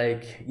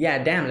 like,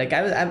 yeah, damn, like,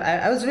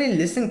 I was really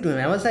listening to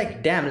him. I was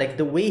like, damn, like,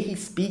 the way he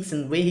speaks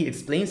and the way he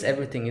explains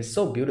everything is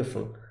so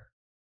beautiful.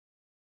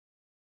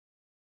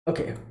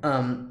 Okay,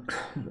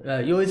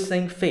 Yo is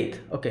saying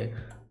faith. Okay,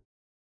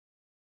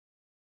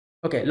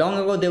 long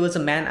ago there was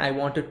a man I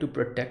wanted to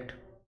protect,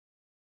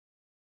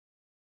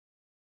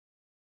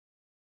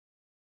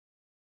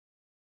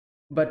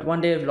 but one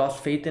day I've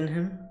lost faith in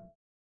him.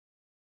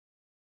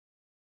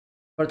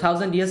 For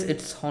 1,000 years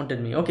it's haunted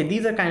me. Okay,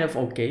 these are kind of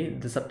okay.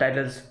 The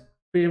subtitles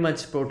pretty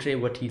much portray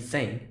what he's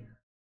saying.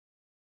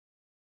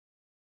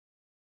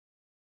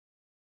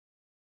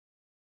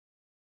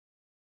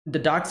 The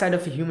dark side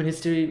of human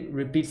history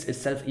repeats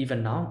itself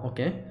even now.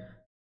 Okay,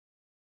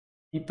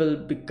 people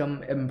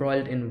become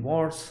embroiled in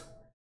wars,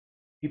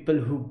 people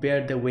who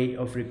bear the weight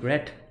of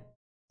regret,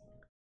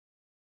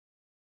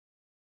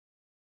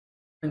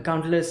 and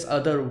countless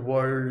other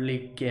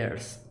worldly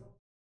cares.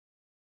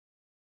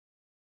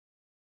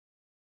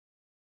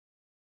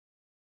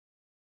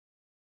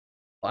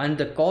 And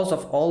the cause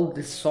of all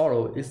this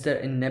sorrow is their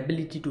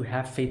inability to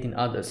have faith in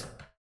others.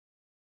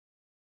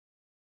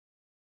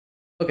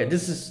 Okay,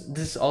 this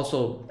is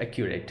also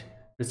accurate.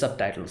 The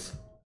subtitles.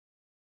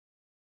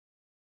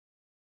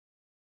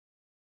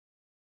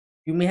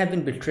 You may have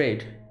been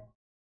betrayed.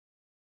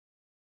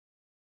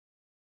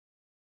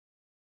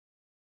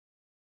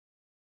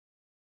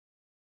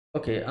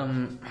 Okay,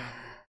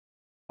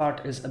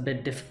 part is a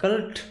bit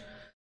difficult.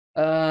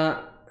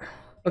 Uh,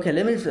 okay,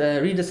 let me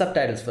read the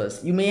subtitles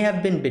first. You may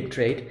have been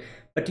betrayed,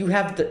 but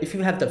if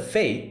you have the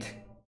faith,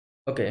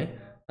 okay,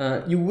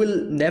 you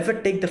will never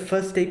take the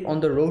first step on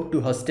the road to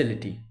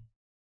hostility.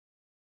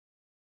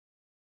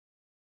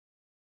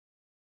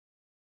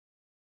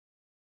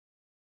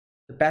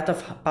 The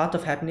path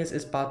of happiness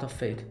is path of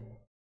faith.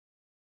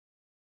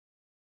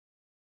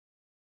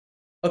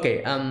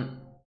 Okay,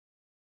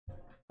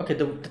 okay,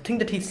 the thing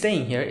that he's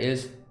saying here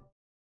is,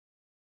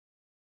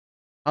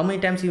 how many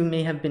times you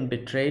may have been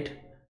betrayed.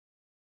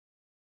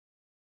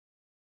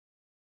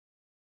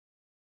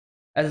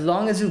 As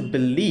long as you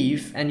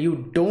believe and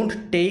you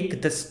don't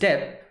take the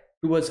step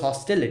towards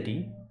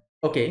hostility,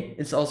 okay,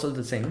 it's also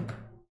the same.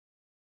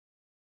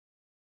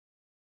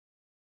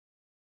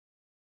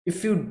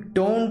 If you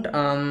don't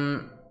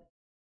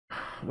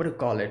what do you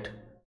call it,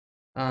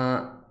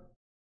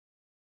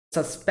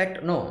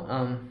 suspect,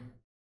 no,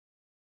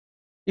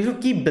 if you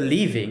keep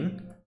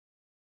believing,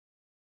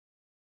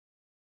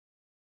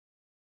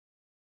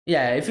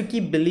 yeah, if you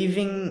keep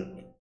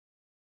believing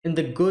in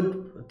the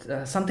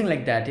good, something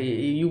like that,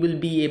 you will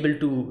be able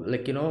to,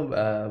 like,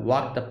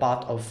 walk the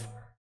path of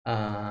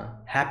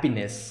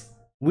happiness,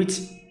 which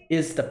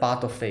is the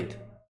path of faith.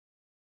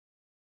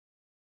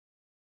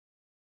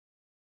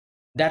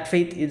 That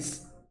faith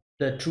is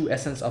the true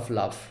essence of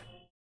love.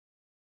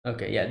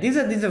 Okay, yeah, these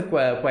are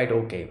quite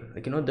okay,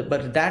 like,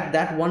 but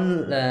that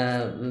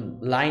one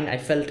line, I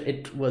felt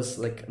it was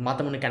like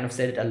Matamune kind of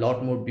said it a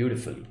lot more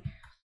beautifully.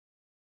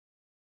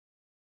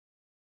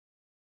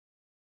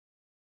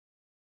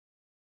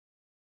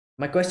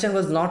 My question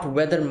was not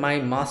whether my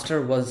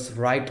master was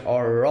right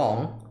or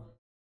wrong.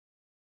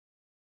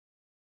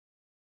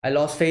 I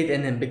lost faith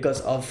in him because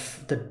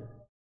of the,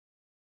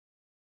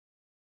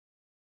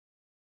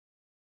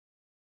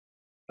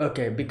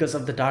 okay, because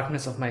of the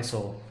darkness of my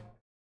soul.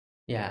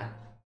 Yeah,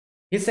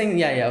 he's saying,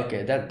 yeah, yeah,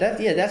 okay,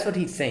 yeah, that's what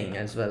he's saying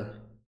as well.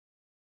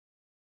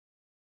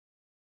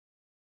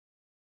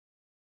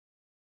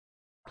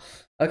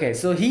 Okay,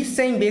 so he's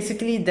saying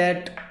basically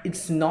that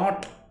it's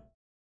not,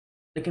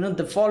 like,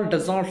 the fault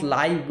does not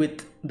lie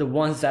with the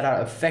ones that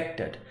are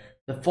affected.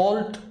 The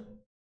fault,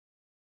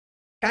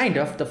 kind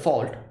of the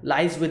fault,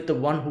 lies with the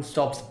one who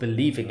stops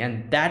believing,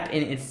 and that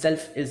in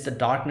itself is the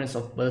darkness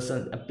of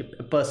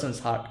a person's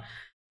heart,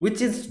 which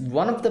is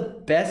one of the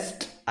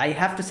best, I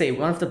have to say,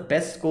 one of the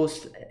best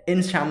quotes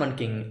in Shaman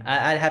King.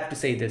 I have to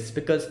say this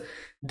because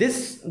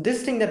this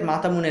thing that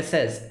Matamune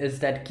says is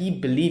that keep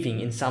believing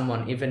in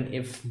someone even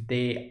if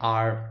they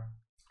are,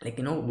 like,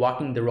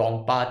 walking the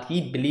wrong path.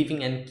 Keep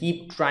believing and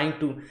keep trying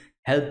to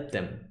help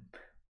them.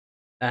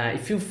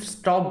 If you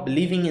stop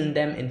believing in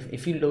them and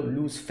if you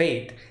lose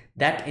faith,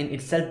 that in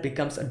itself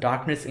becomes a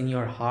darkness in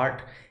your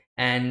heart,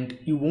 and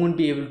you won't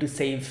be able to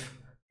save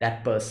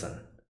that person,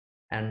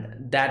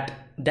 and that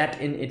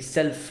in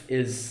itself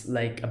is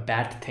like a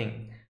bad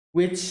thing,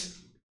 which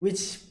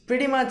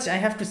pretty much, I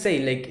have to say,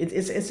 like,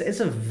 it's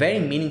a very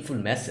meaningful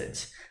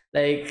message.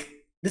 Like,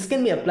 this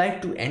can be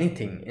applied to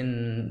anything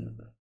in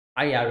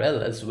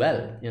IRL as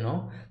well,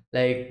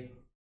 like,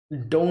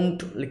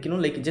 don't, like,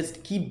 like,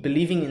 just keep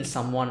believing in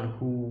someone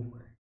who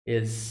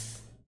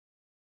is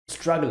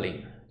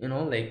struggling,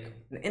 like,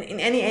 in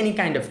any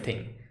kind of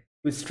thing,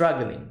 who's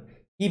struggling.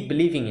 Keep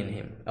believing in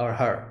him or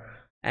her,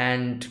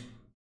 and,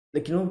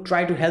 like,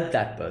 try to help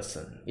that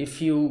person.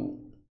 If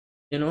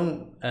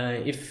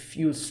if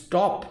you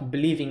stop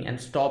believing and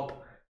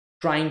stop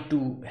trying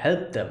to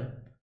help them,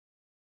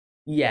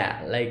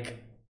 yeah, like,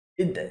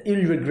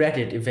 you'll regret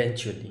it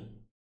eventually.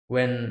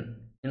 When,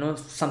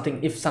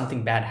 something, if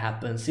something bad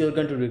happens, you're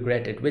going to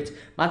regret it, which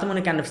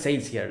Matamune kind of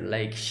says here.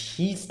 Like,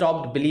 he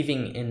stopped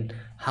believing in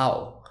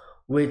how,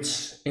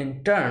 which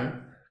in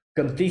turn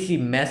completely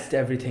messed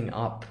everything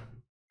up,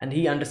 and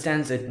he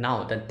understands it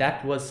now, that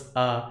that was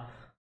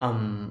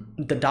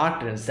the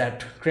darkness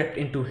that crept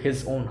into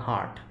his own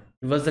heart.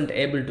 He wasn't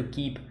able to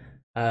keep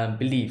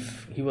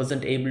belief. He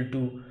wasn't able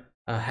to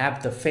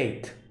have the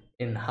faith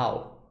in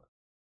how,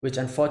 which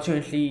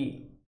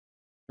unfortunately,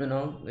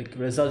 like,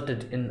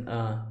 resulted in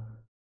a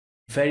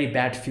very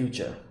bad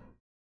future.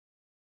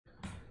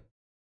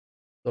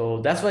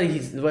 So that's why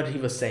he's what he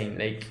was saying,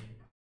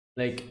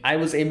 like, I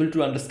was able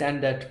to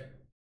understand that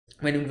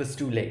when it was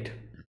too late.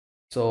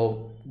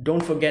 So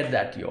don't forget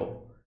that,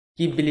 yo.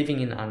 Keep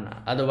believing in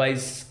Anna,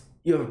 otherwise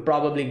you're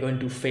probably going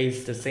to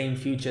face the same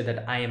future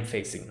that I am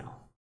facing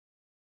now.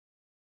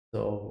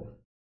 So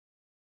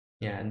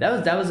yeah, and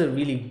that was a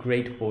really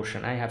great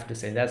portion, I have to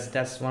say.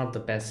 That's one of the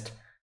best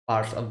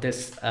parts of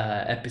this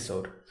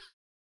episode,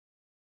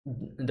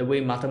 the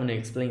way Matamune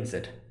explains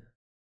it.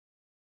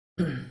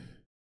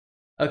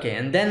 Okay,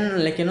 and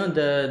then, like,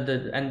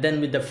 and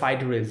then with the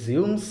fight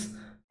resumes,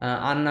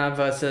 Anna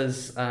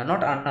versus,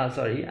 not Anna,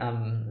 sorry,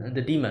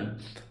 the demon,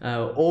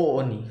 O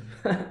Oni,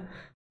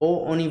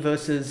 O Oni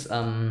versus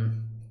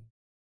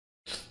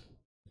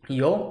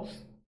Yo,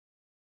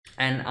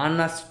 and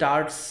Anna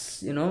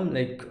starts,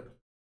 like,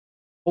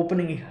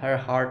 opening her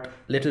heart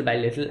little by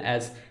little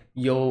as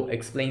Yo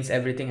explains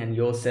everything, and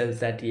Yo says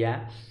that,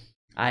 yeah,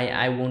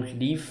 I won't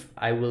leave.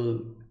 I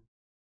will,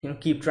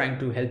 keep trying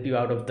to help you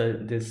out of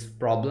this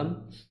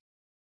problem.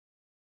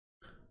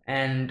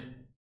 And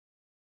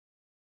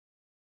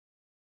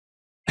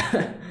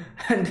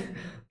and,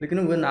 like,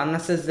 when Anna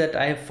says that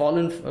I have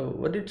fallen,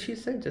 what did she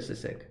say? Just a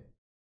sec.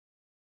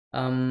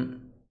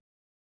 Um,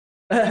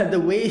 the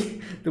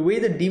way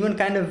the demon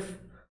kind of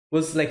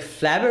was, like,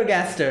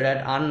 flabbergasted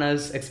at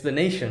Anna's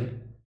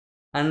explanation.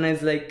 Anna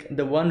is like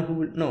the one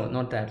who, no,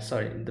 not that.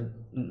 Sorry, the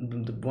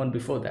one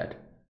before that.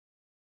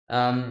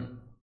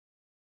 Um,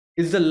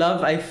 is the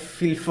love I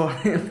feel for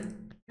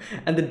him,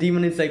 and the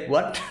demon is like,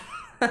 what?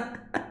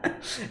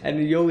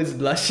 And Yo is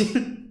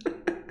blushing.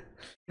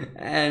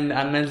 And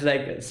Anna's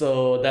like,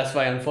 so that's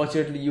why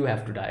unfortunately you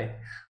have to die.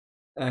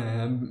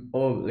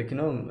 Oh, like,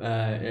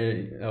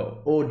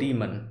 oh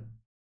demon,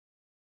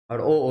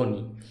 or oh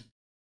Oni.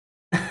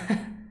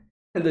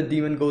 The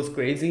demon goes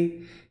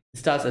crazy. He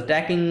starts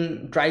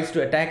attacking, tries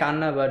to attack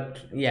Anna, but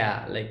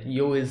yeah, like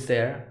Yo is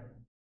there,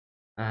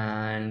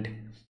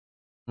 and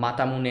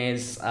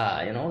Matamune's,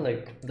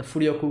 like the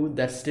Furyoku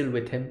that's still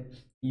with him,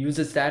 he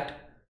uses that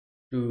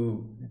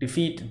to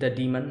defeat the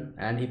demon,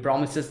 and he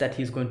promises that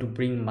he's going to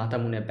bring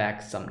Matamune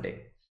back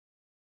someday.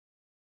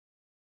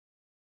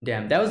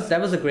 Damn, that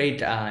was a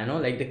great,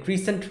 like the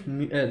crescent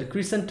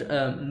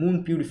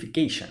moon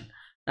purification.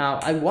 Now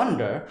I'm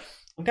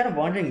kind of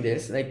wondering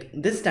this. Like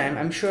this time,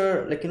 I'm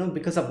sure, like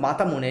because of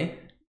Matamune,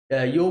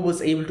 Yo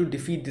was able to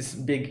defeat this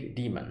big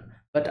demon,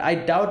 but I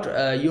doubt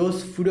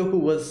Yo's Fudoku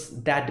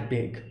was that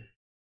big.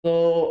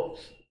 So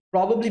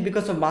probably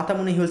because of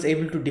Matamune, he was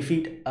able to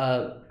defeat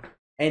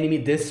enemy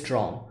this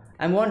strong.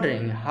 I'm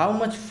wondering how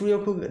much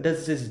Fuyoku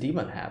does this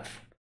demon have?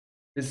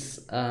 This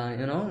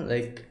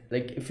like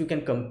if you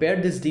can compare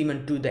this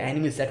demon to the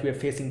enemies that we are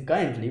facing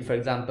currently, for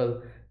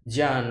example,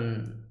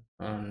 Jan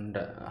and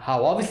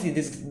How. Obviously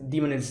this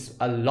demon is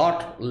a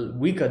lot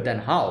weaker than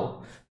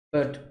How,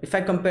 but if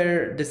I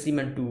compare this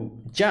demon to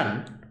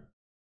Jan,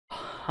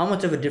 how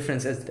much of a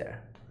difference is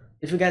there?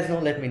 If you guys know,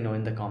 let me know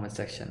in the comment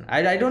section.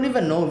 I don't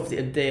even know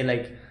if they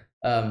like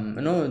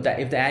that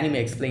if the anime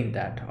explained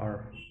that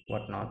or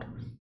whatnot.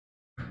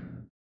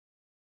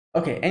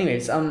 Okay,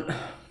 anyways,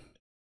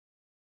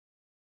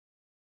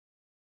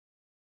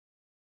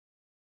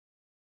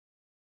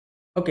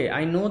 okay,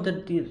 I know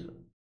that these,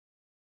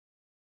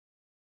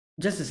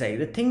 just to say,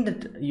 the thing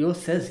that Yo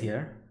says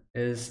here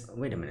is,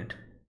 wait a minute,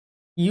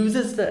 he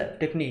uses the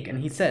technique and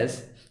he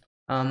says,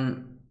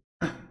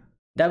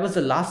 that was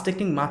the last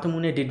technique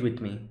Matamune did with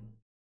me,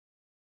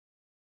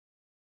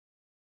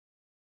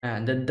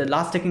 and the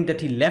last technique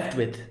that he left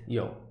with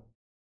Yo.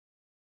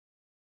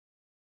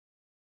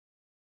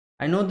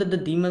 I know that the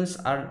demons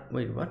are,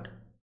 wait, what?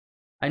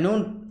 I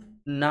know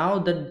now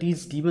that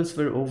these demons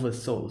were over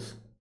souls.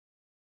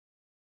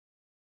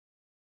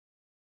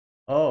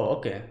 Oh,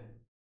 okay.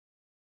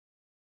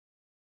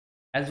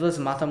 As was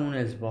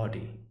Matamune's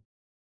body.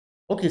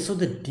 Okay, so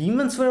the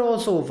demons were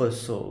also over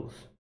souls.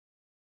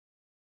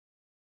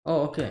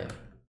 Oh, okay.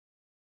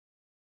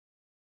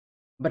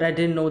 But I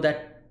didn't know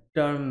that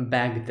term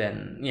back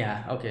then.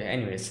 Yeah, okay,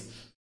 anyways.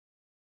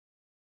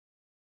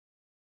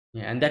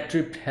 Yeah, and that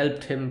trip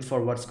helped him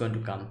for what's going to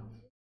come.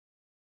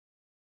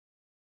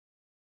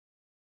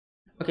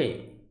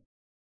 Okay.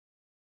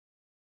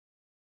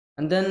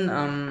 And then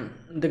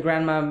the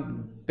grandma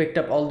picked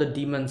up all the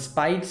demon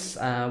spites,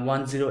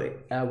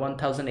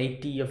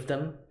 1080 of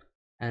them,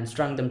 and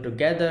strung them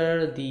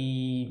together.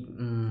 The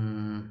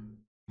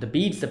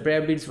beads, the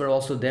prayer beads, were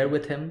also there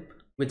with him,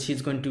 which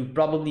he's going to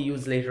probably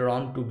use later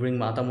on to bring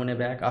Matamune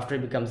back after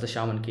he becomes the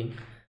Shaman King.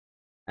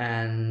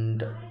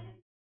 And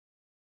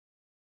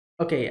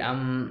okay,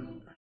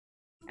 and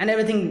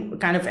everything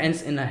kind of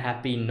ends in a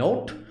happy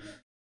note.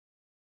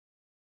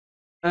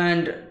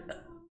 And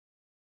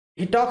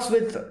he talks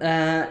with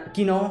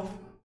Kino.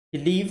 He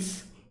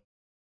leaves,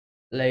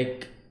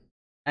 like,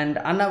 and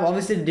Anna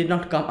obviously did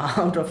not come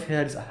out of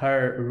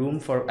her room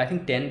for I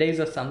think 10 days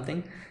or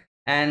something.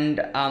 And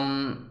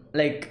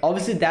like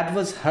obviously that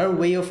was her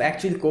way of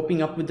actually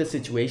coping up with the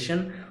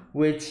situation,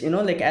 which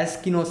like as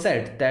Kino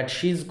said, that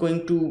she's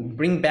going to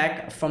bring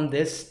back from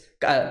this,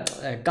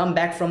 come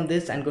back from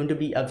this, and going to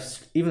be a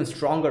even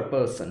stronger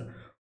person,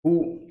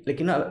 who like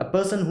a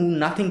person who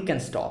nothing can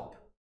stop,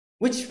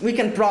 which we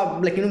can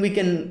we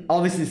can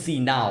obviously see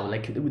now,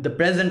 like with the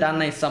present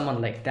Anna is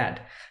someone like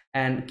that.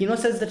 And Kino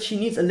says that she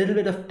needs a little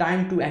bit of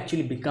time to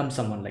actually become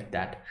someone like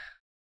that.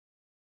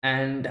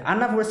 And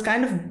Anna was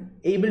kind of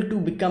able to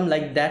become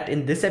like that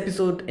in this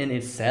episode in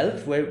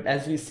itself, where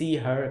as we see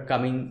her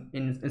coming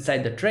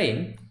inside the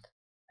train,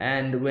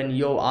 and when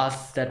Yo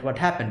asks that what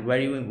happened,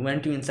 where you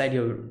went to inside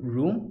your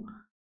room,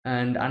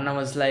 and Anna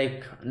was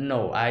like,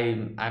 no,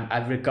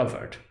 I've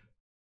recovered,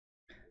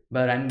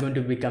 but I'm going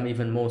to become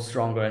even more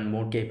stronger and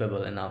more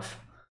capable enough.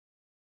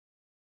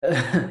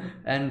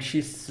 And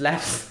she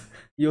slaps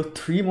Yo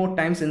 3 more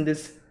times in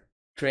this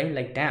train.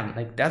 Like damn,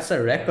 like that's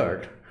a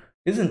record,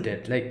 isn't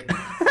it? Like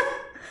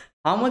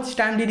how much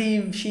time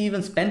did she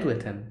even spend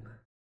with him?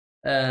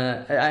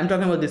 I'm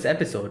talking about this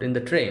episode in the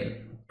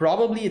train.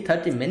 Probably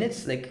 30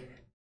 minutes, like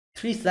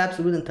 3 slaps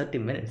within 30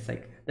 minutes.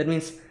 Like that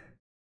means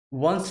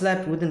 1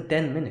 slap within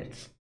 10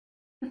 minutes.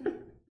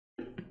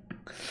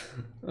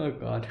 Oh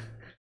god.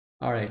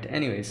 All right,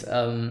 anyways,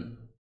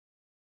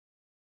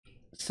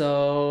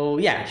 so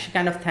yeah, she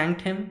kind of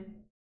thanked him,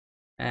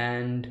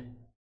 and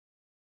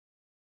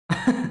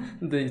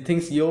the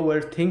things Yo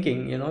were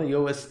thinking,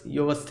 Yo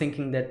was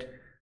thinking that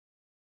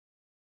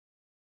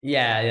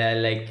yeah,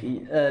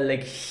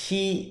 like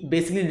she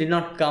basically did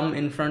not come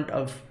in front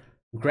of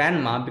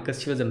grandma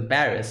because she was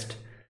embarrassed.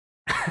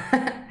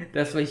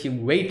 That's why she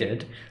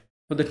waited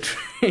for the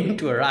train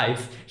to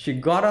arrive. She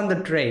got on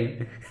the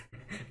train,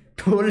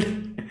 told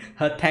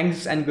her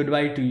thanks and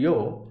goodbye to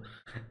Yo,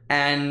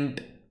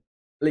 and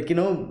like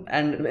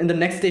and in the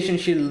next station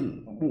she'll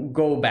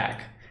go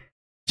back,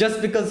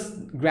 just because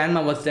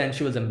grandma was there and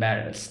she was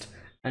embarrassed.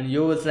 And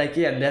Yo was like,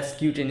 yeah, that's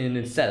cute in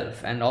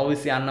itself. And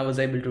obviously Anna was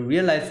able to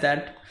realize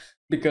that,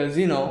 because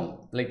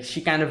like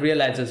she kind of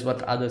realizes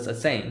what others are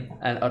saying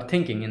and are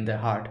thinking in their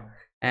heart,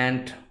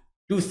 and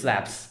two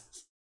slaps.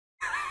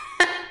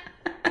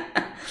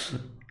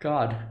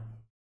 God.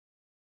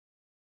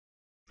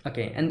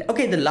 Okay, and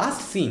okay, the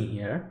last scene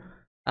here,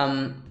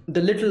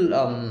 the little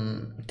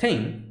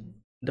thing,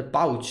 the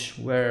pouch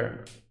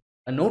where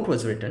a note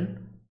was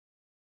written.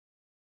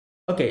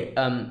 Okay,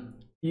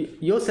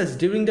 Yo says,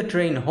 during the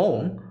train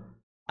home,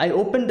 I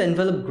opened the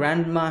envelope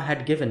grandma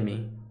had given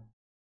me.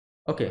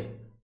 Okay,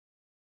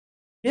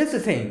 here's the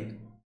thing.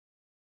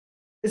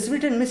 It's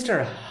written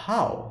Mr.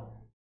 How.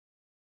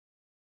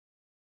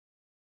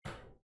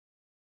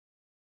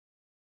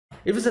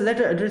 It was a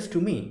letter addressed to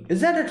me.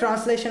 Is that a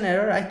translation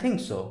error? I think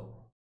so.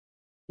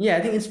 Yeah,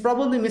 I think it's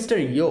probably Mr.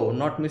 Yo,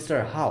 not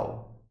Mr.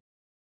 How.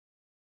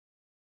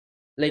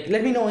 Like,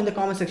 let me know in the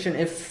comment section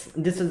if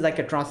this is like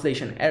a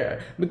translation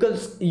error,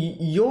 because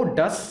Yo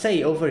does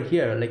say over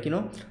here, like,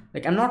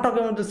 like, I'm not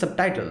talking about the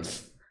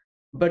subtitles,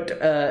 but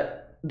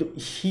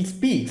he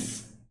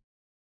speaks.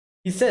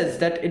 He says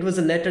that it was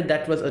a letter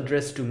that was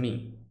addressed to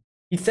me.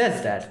 He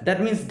says that.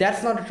 That means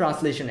that's not a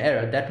translation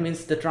error. That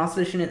means the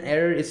translation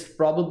error is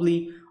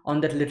probably on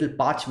that little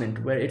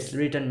parchment where it's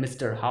written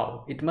Mr.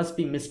 How. It must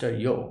be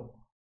Mr. Yo.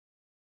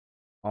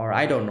 Or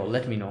I don't know.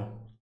 Let me know.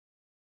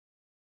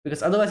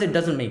 Because otherwise it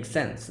doesn't make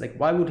sense. Like,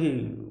 why would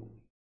he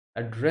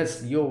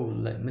address Yo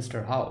like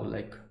Mr. How?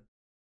 Like,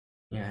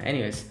 yeah,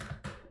 anyways.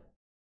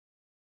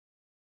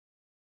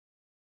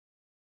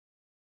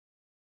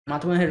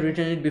 Mahatma had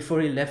written it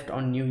before he left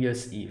on New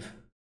Year's Eve.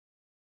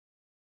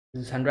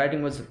 His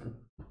handwriting was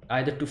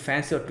either too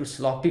fancy or too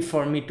sloppy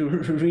for me to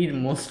read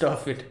most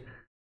of it.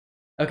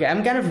 Okay,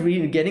 I'm kind of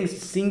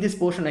seeing this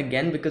portion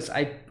again because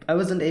I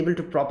wasn't able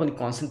to properly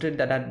concentrate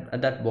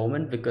at that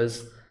moment,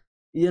 because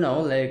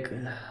like,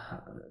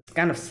 it's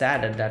kind of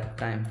sad at that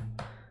time.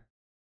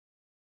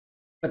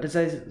 But as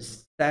I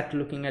sat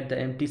looking at the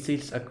empty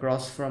seats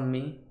across from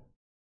me,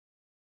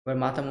 where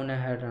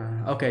Matamune had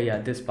okay, yeah,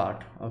 this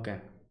part. Okay,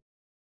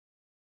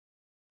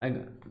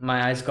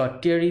 my eyes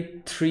got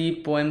teary.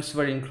 3 poems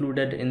were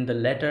included in the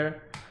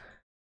letter,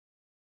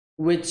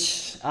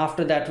 which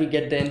after that we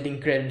get the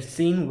ending credit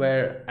scene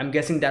where I'm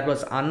guessing that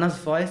was Anna's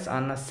voice.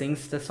 Anna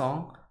sings the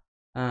song,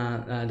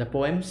 the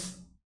poems,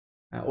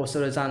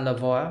 Osorezan La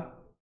Voix.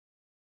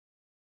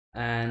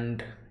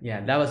 And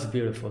yeah, that was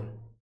beautiful.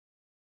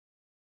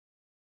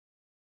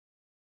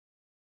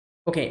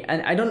 Okay,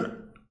 and I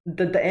don't,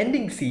 the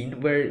ending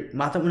scene where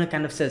Masamune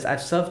kind of says,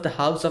 I've served the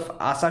house of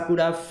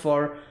Asakura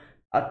for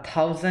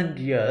 1,000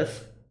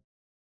 years.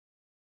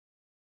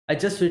 I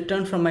just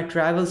returned from my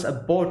travels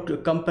aboard to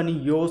accompany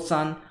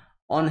Yo-san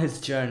on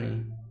his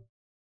journey.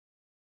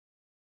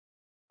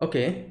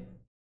 Okay.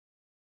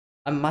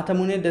 I'm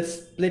Matamune the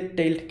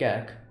split-tailed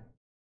cat.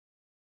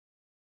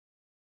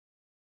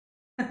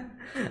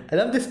 I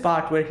love this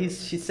part where he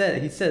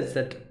says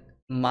that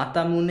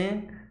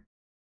Matamune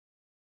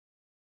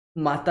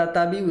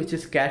Matatabi, which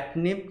is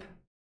catnip,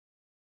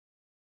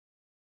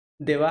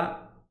 Deva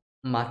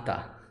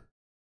Mata,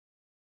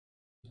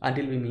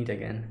 until we meet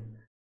again.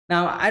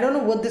 Now I don't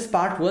know what this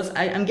part was.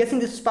 I'm guessing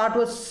this part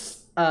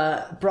was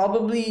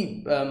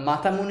probably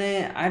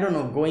Matamune, I don't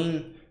know,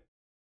 going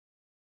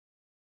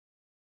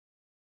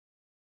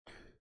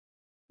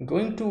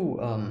to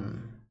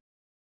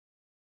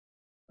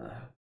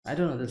I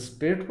don't know, the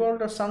spirit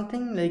world or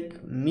something,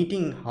 like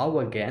meeting How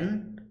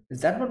again.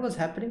 Is that what was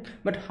happening?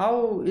 But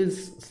How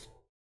is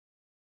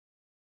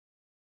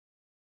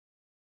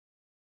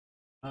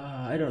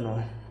I don't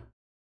know.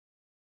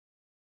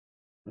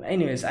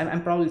 Anyways,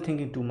 I'm probably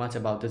thinking too much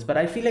about this, but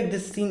I feel like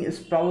this scene is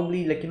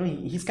probably like,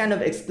 he's kind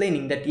of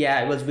explaining that, yeah,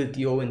 I was with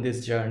Yo in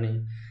this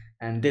journey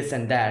and this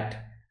and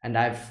that, and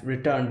I've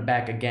returned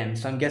back again.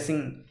 So I'm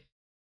guessing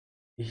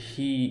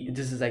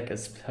this is like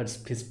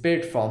his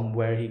spirit form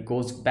where he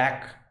goes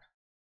back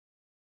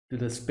to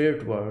the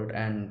spirit world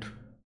and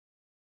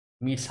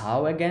meets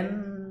How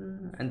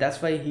again, and that's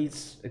why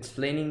he's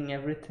explaining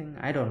everything.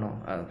 I don't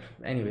know.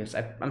 Anyways,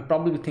 I'm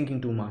probably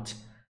thinking too much,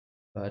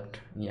 but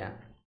yeah.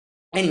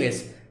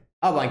 Anyways,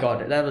 oh my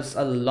god, that was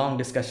a long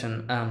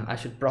discussion. I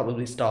should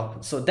probably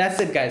stop. So that's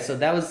it, guys. So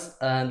that was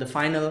the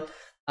final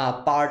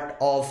part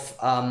of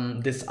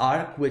this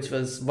arc, which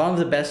was one of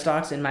the best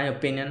arcs in my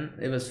opinion.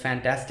 It was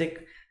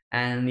fantastic,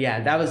 and yeah,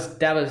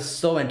 that was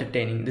so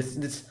entertaining.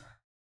 This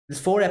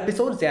 4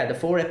 episodes, yeah, the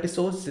 4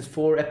 episodes, this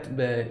 4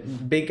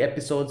 big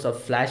episodes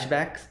of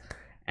flashbacks,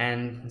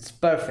 and it's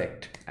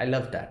perfect. I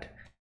love that.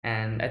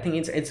 And I think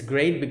it's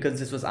great because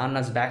this was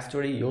Anna's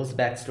backstory, Yo's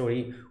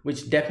backstory,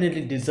 which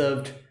definitely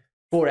deserved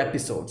 4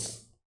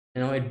 episodes.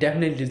 It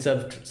definitely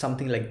deserved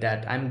something like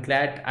that. I'm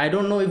glad. I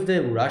don't know if they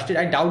rushed it.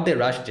 I doubt they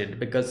rushed it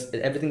because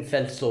everything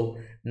felt so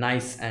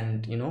nice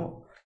and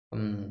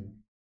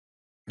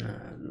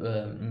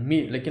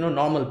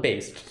normal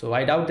paced. So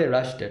I doubt they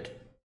rushed it.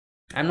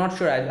 I'm not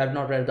sure. I've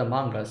not read the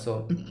manga,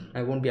 so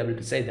I won't be able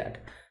to say that.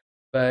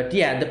 But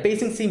yeah, the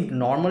pacing seemed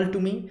normal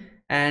to me,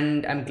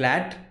 and I'm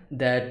glad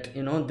that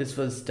this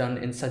was done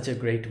in such a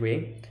great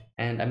way.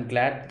 And I'm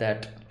glad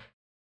that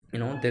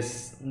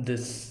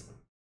this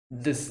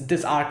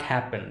this arc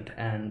happened,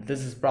 and this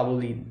is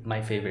probably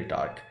my favorite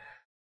arc.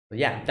 So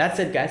yeah, that's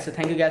it guys. So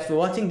thank you guys for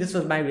watching. This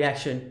was my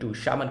reaction to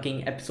Shaman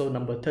King episode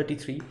number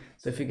 33.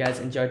 So if you guys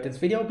enjoyed this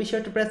video, be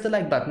sure to press the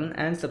like button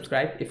and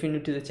subscribe if you're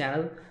new to the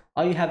channel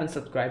or you haven't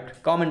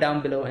subscribed. Comment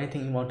down below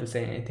anything you want to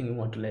say, anything you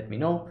want to let me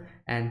know,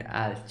 and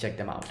I'll check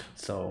them out.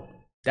 So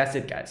that's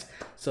it guys.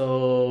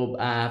 So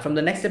from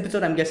the next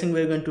episode, I'm guessing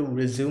we're going to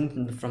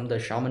resume from the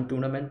Shaman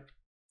tournament,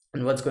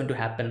 and what's going to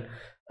happen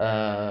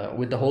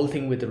with the whole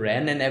thing with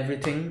Ren and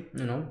everything,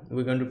 you know,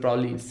 we're going to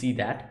probably see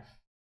that.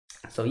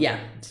 So yeah,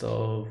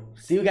 so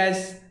see you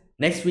guys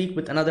next week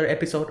with another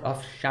episode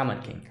of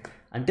Shaman King.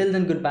 Until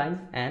then, goodbye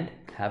and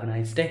have a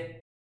nice day.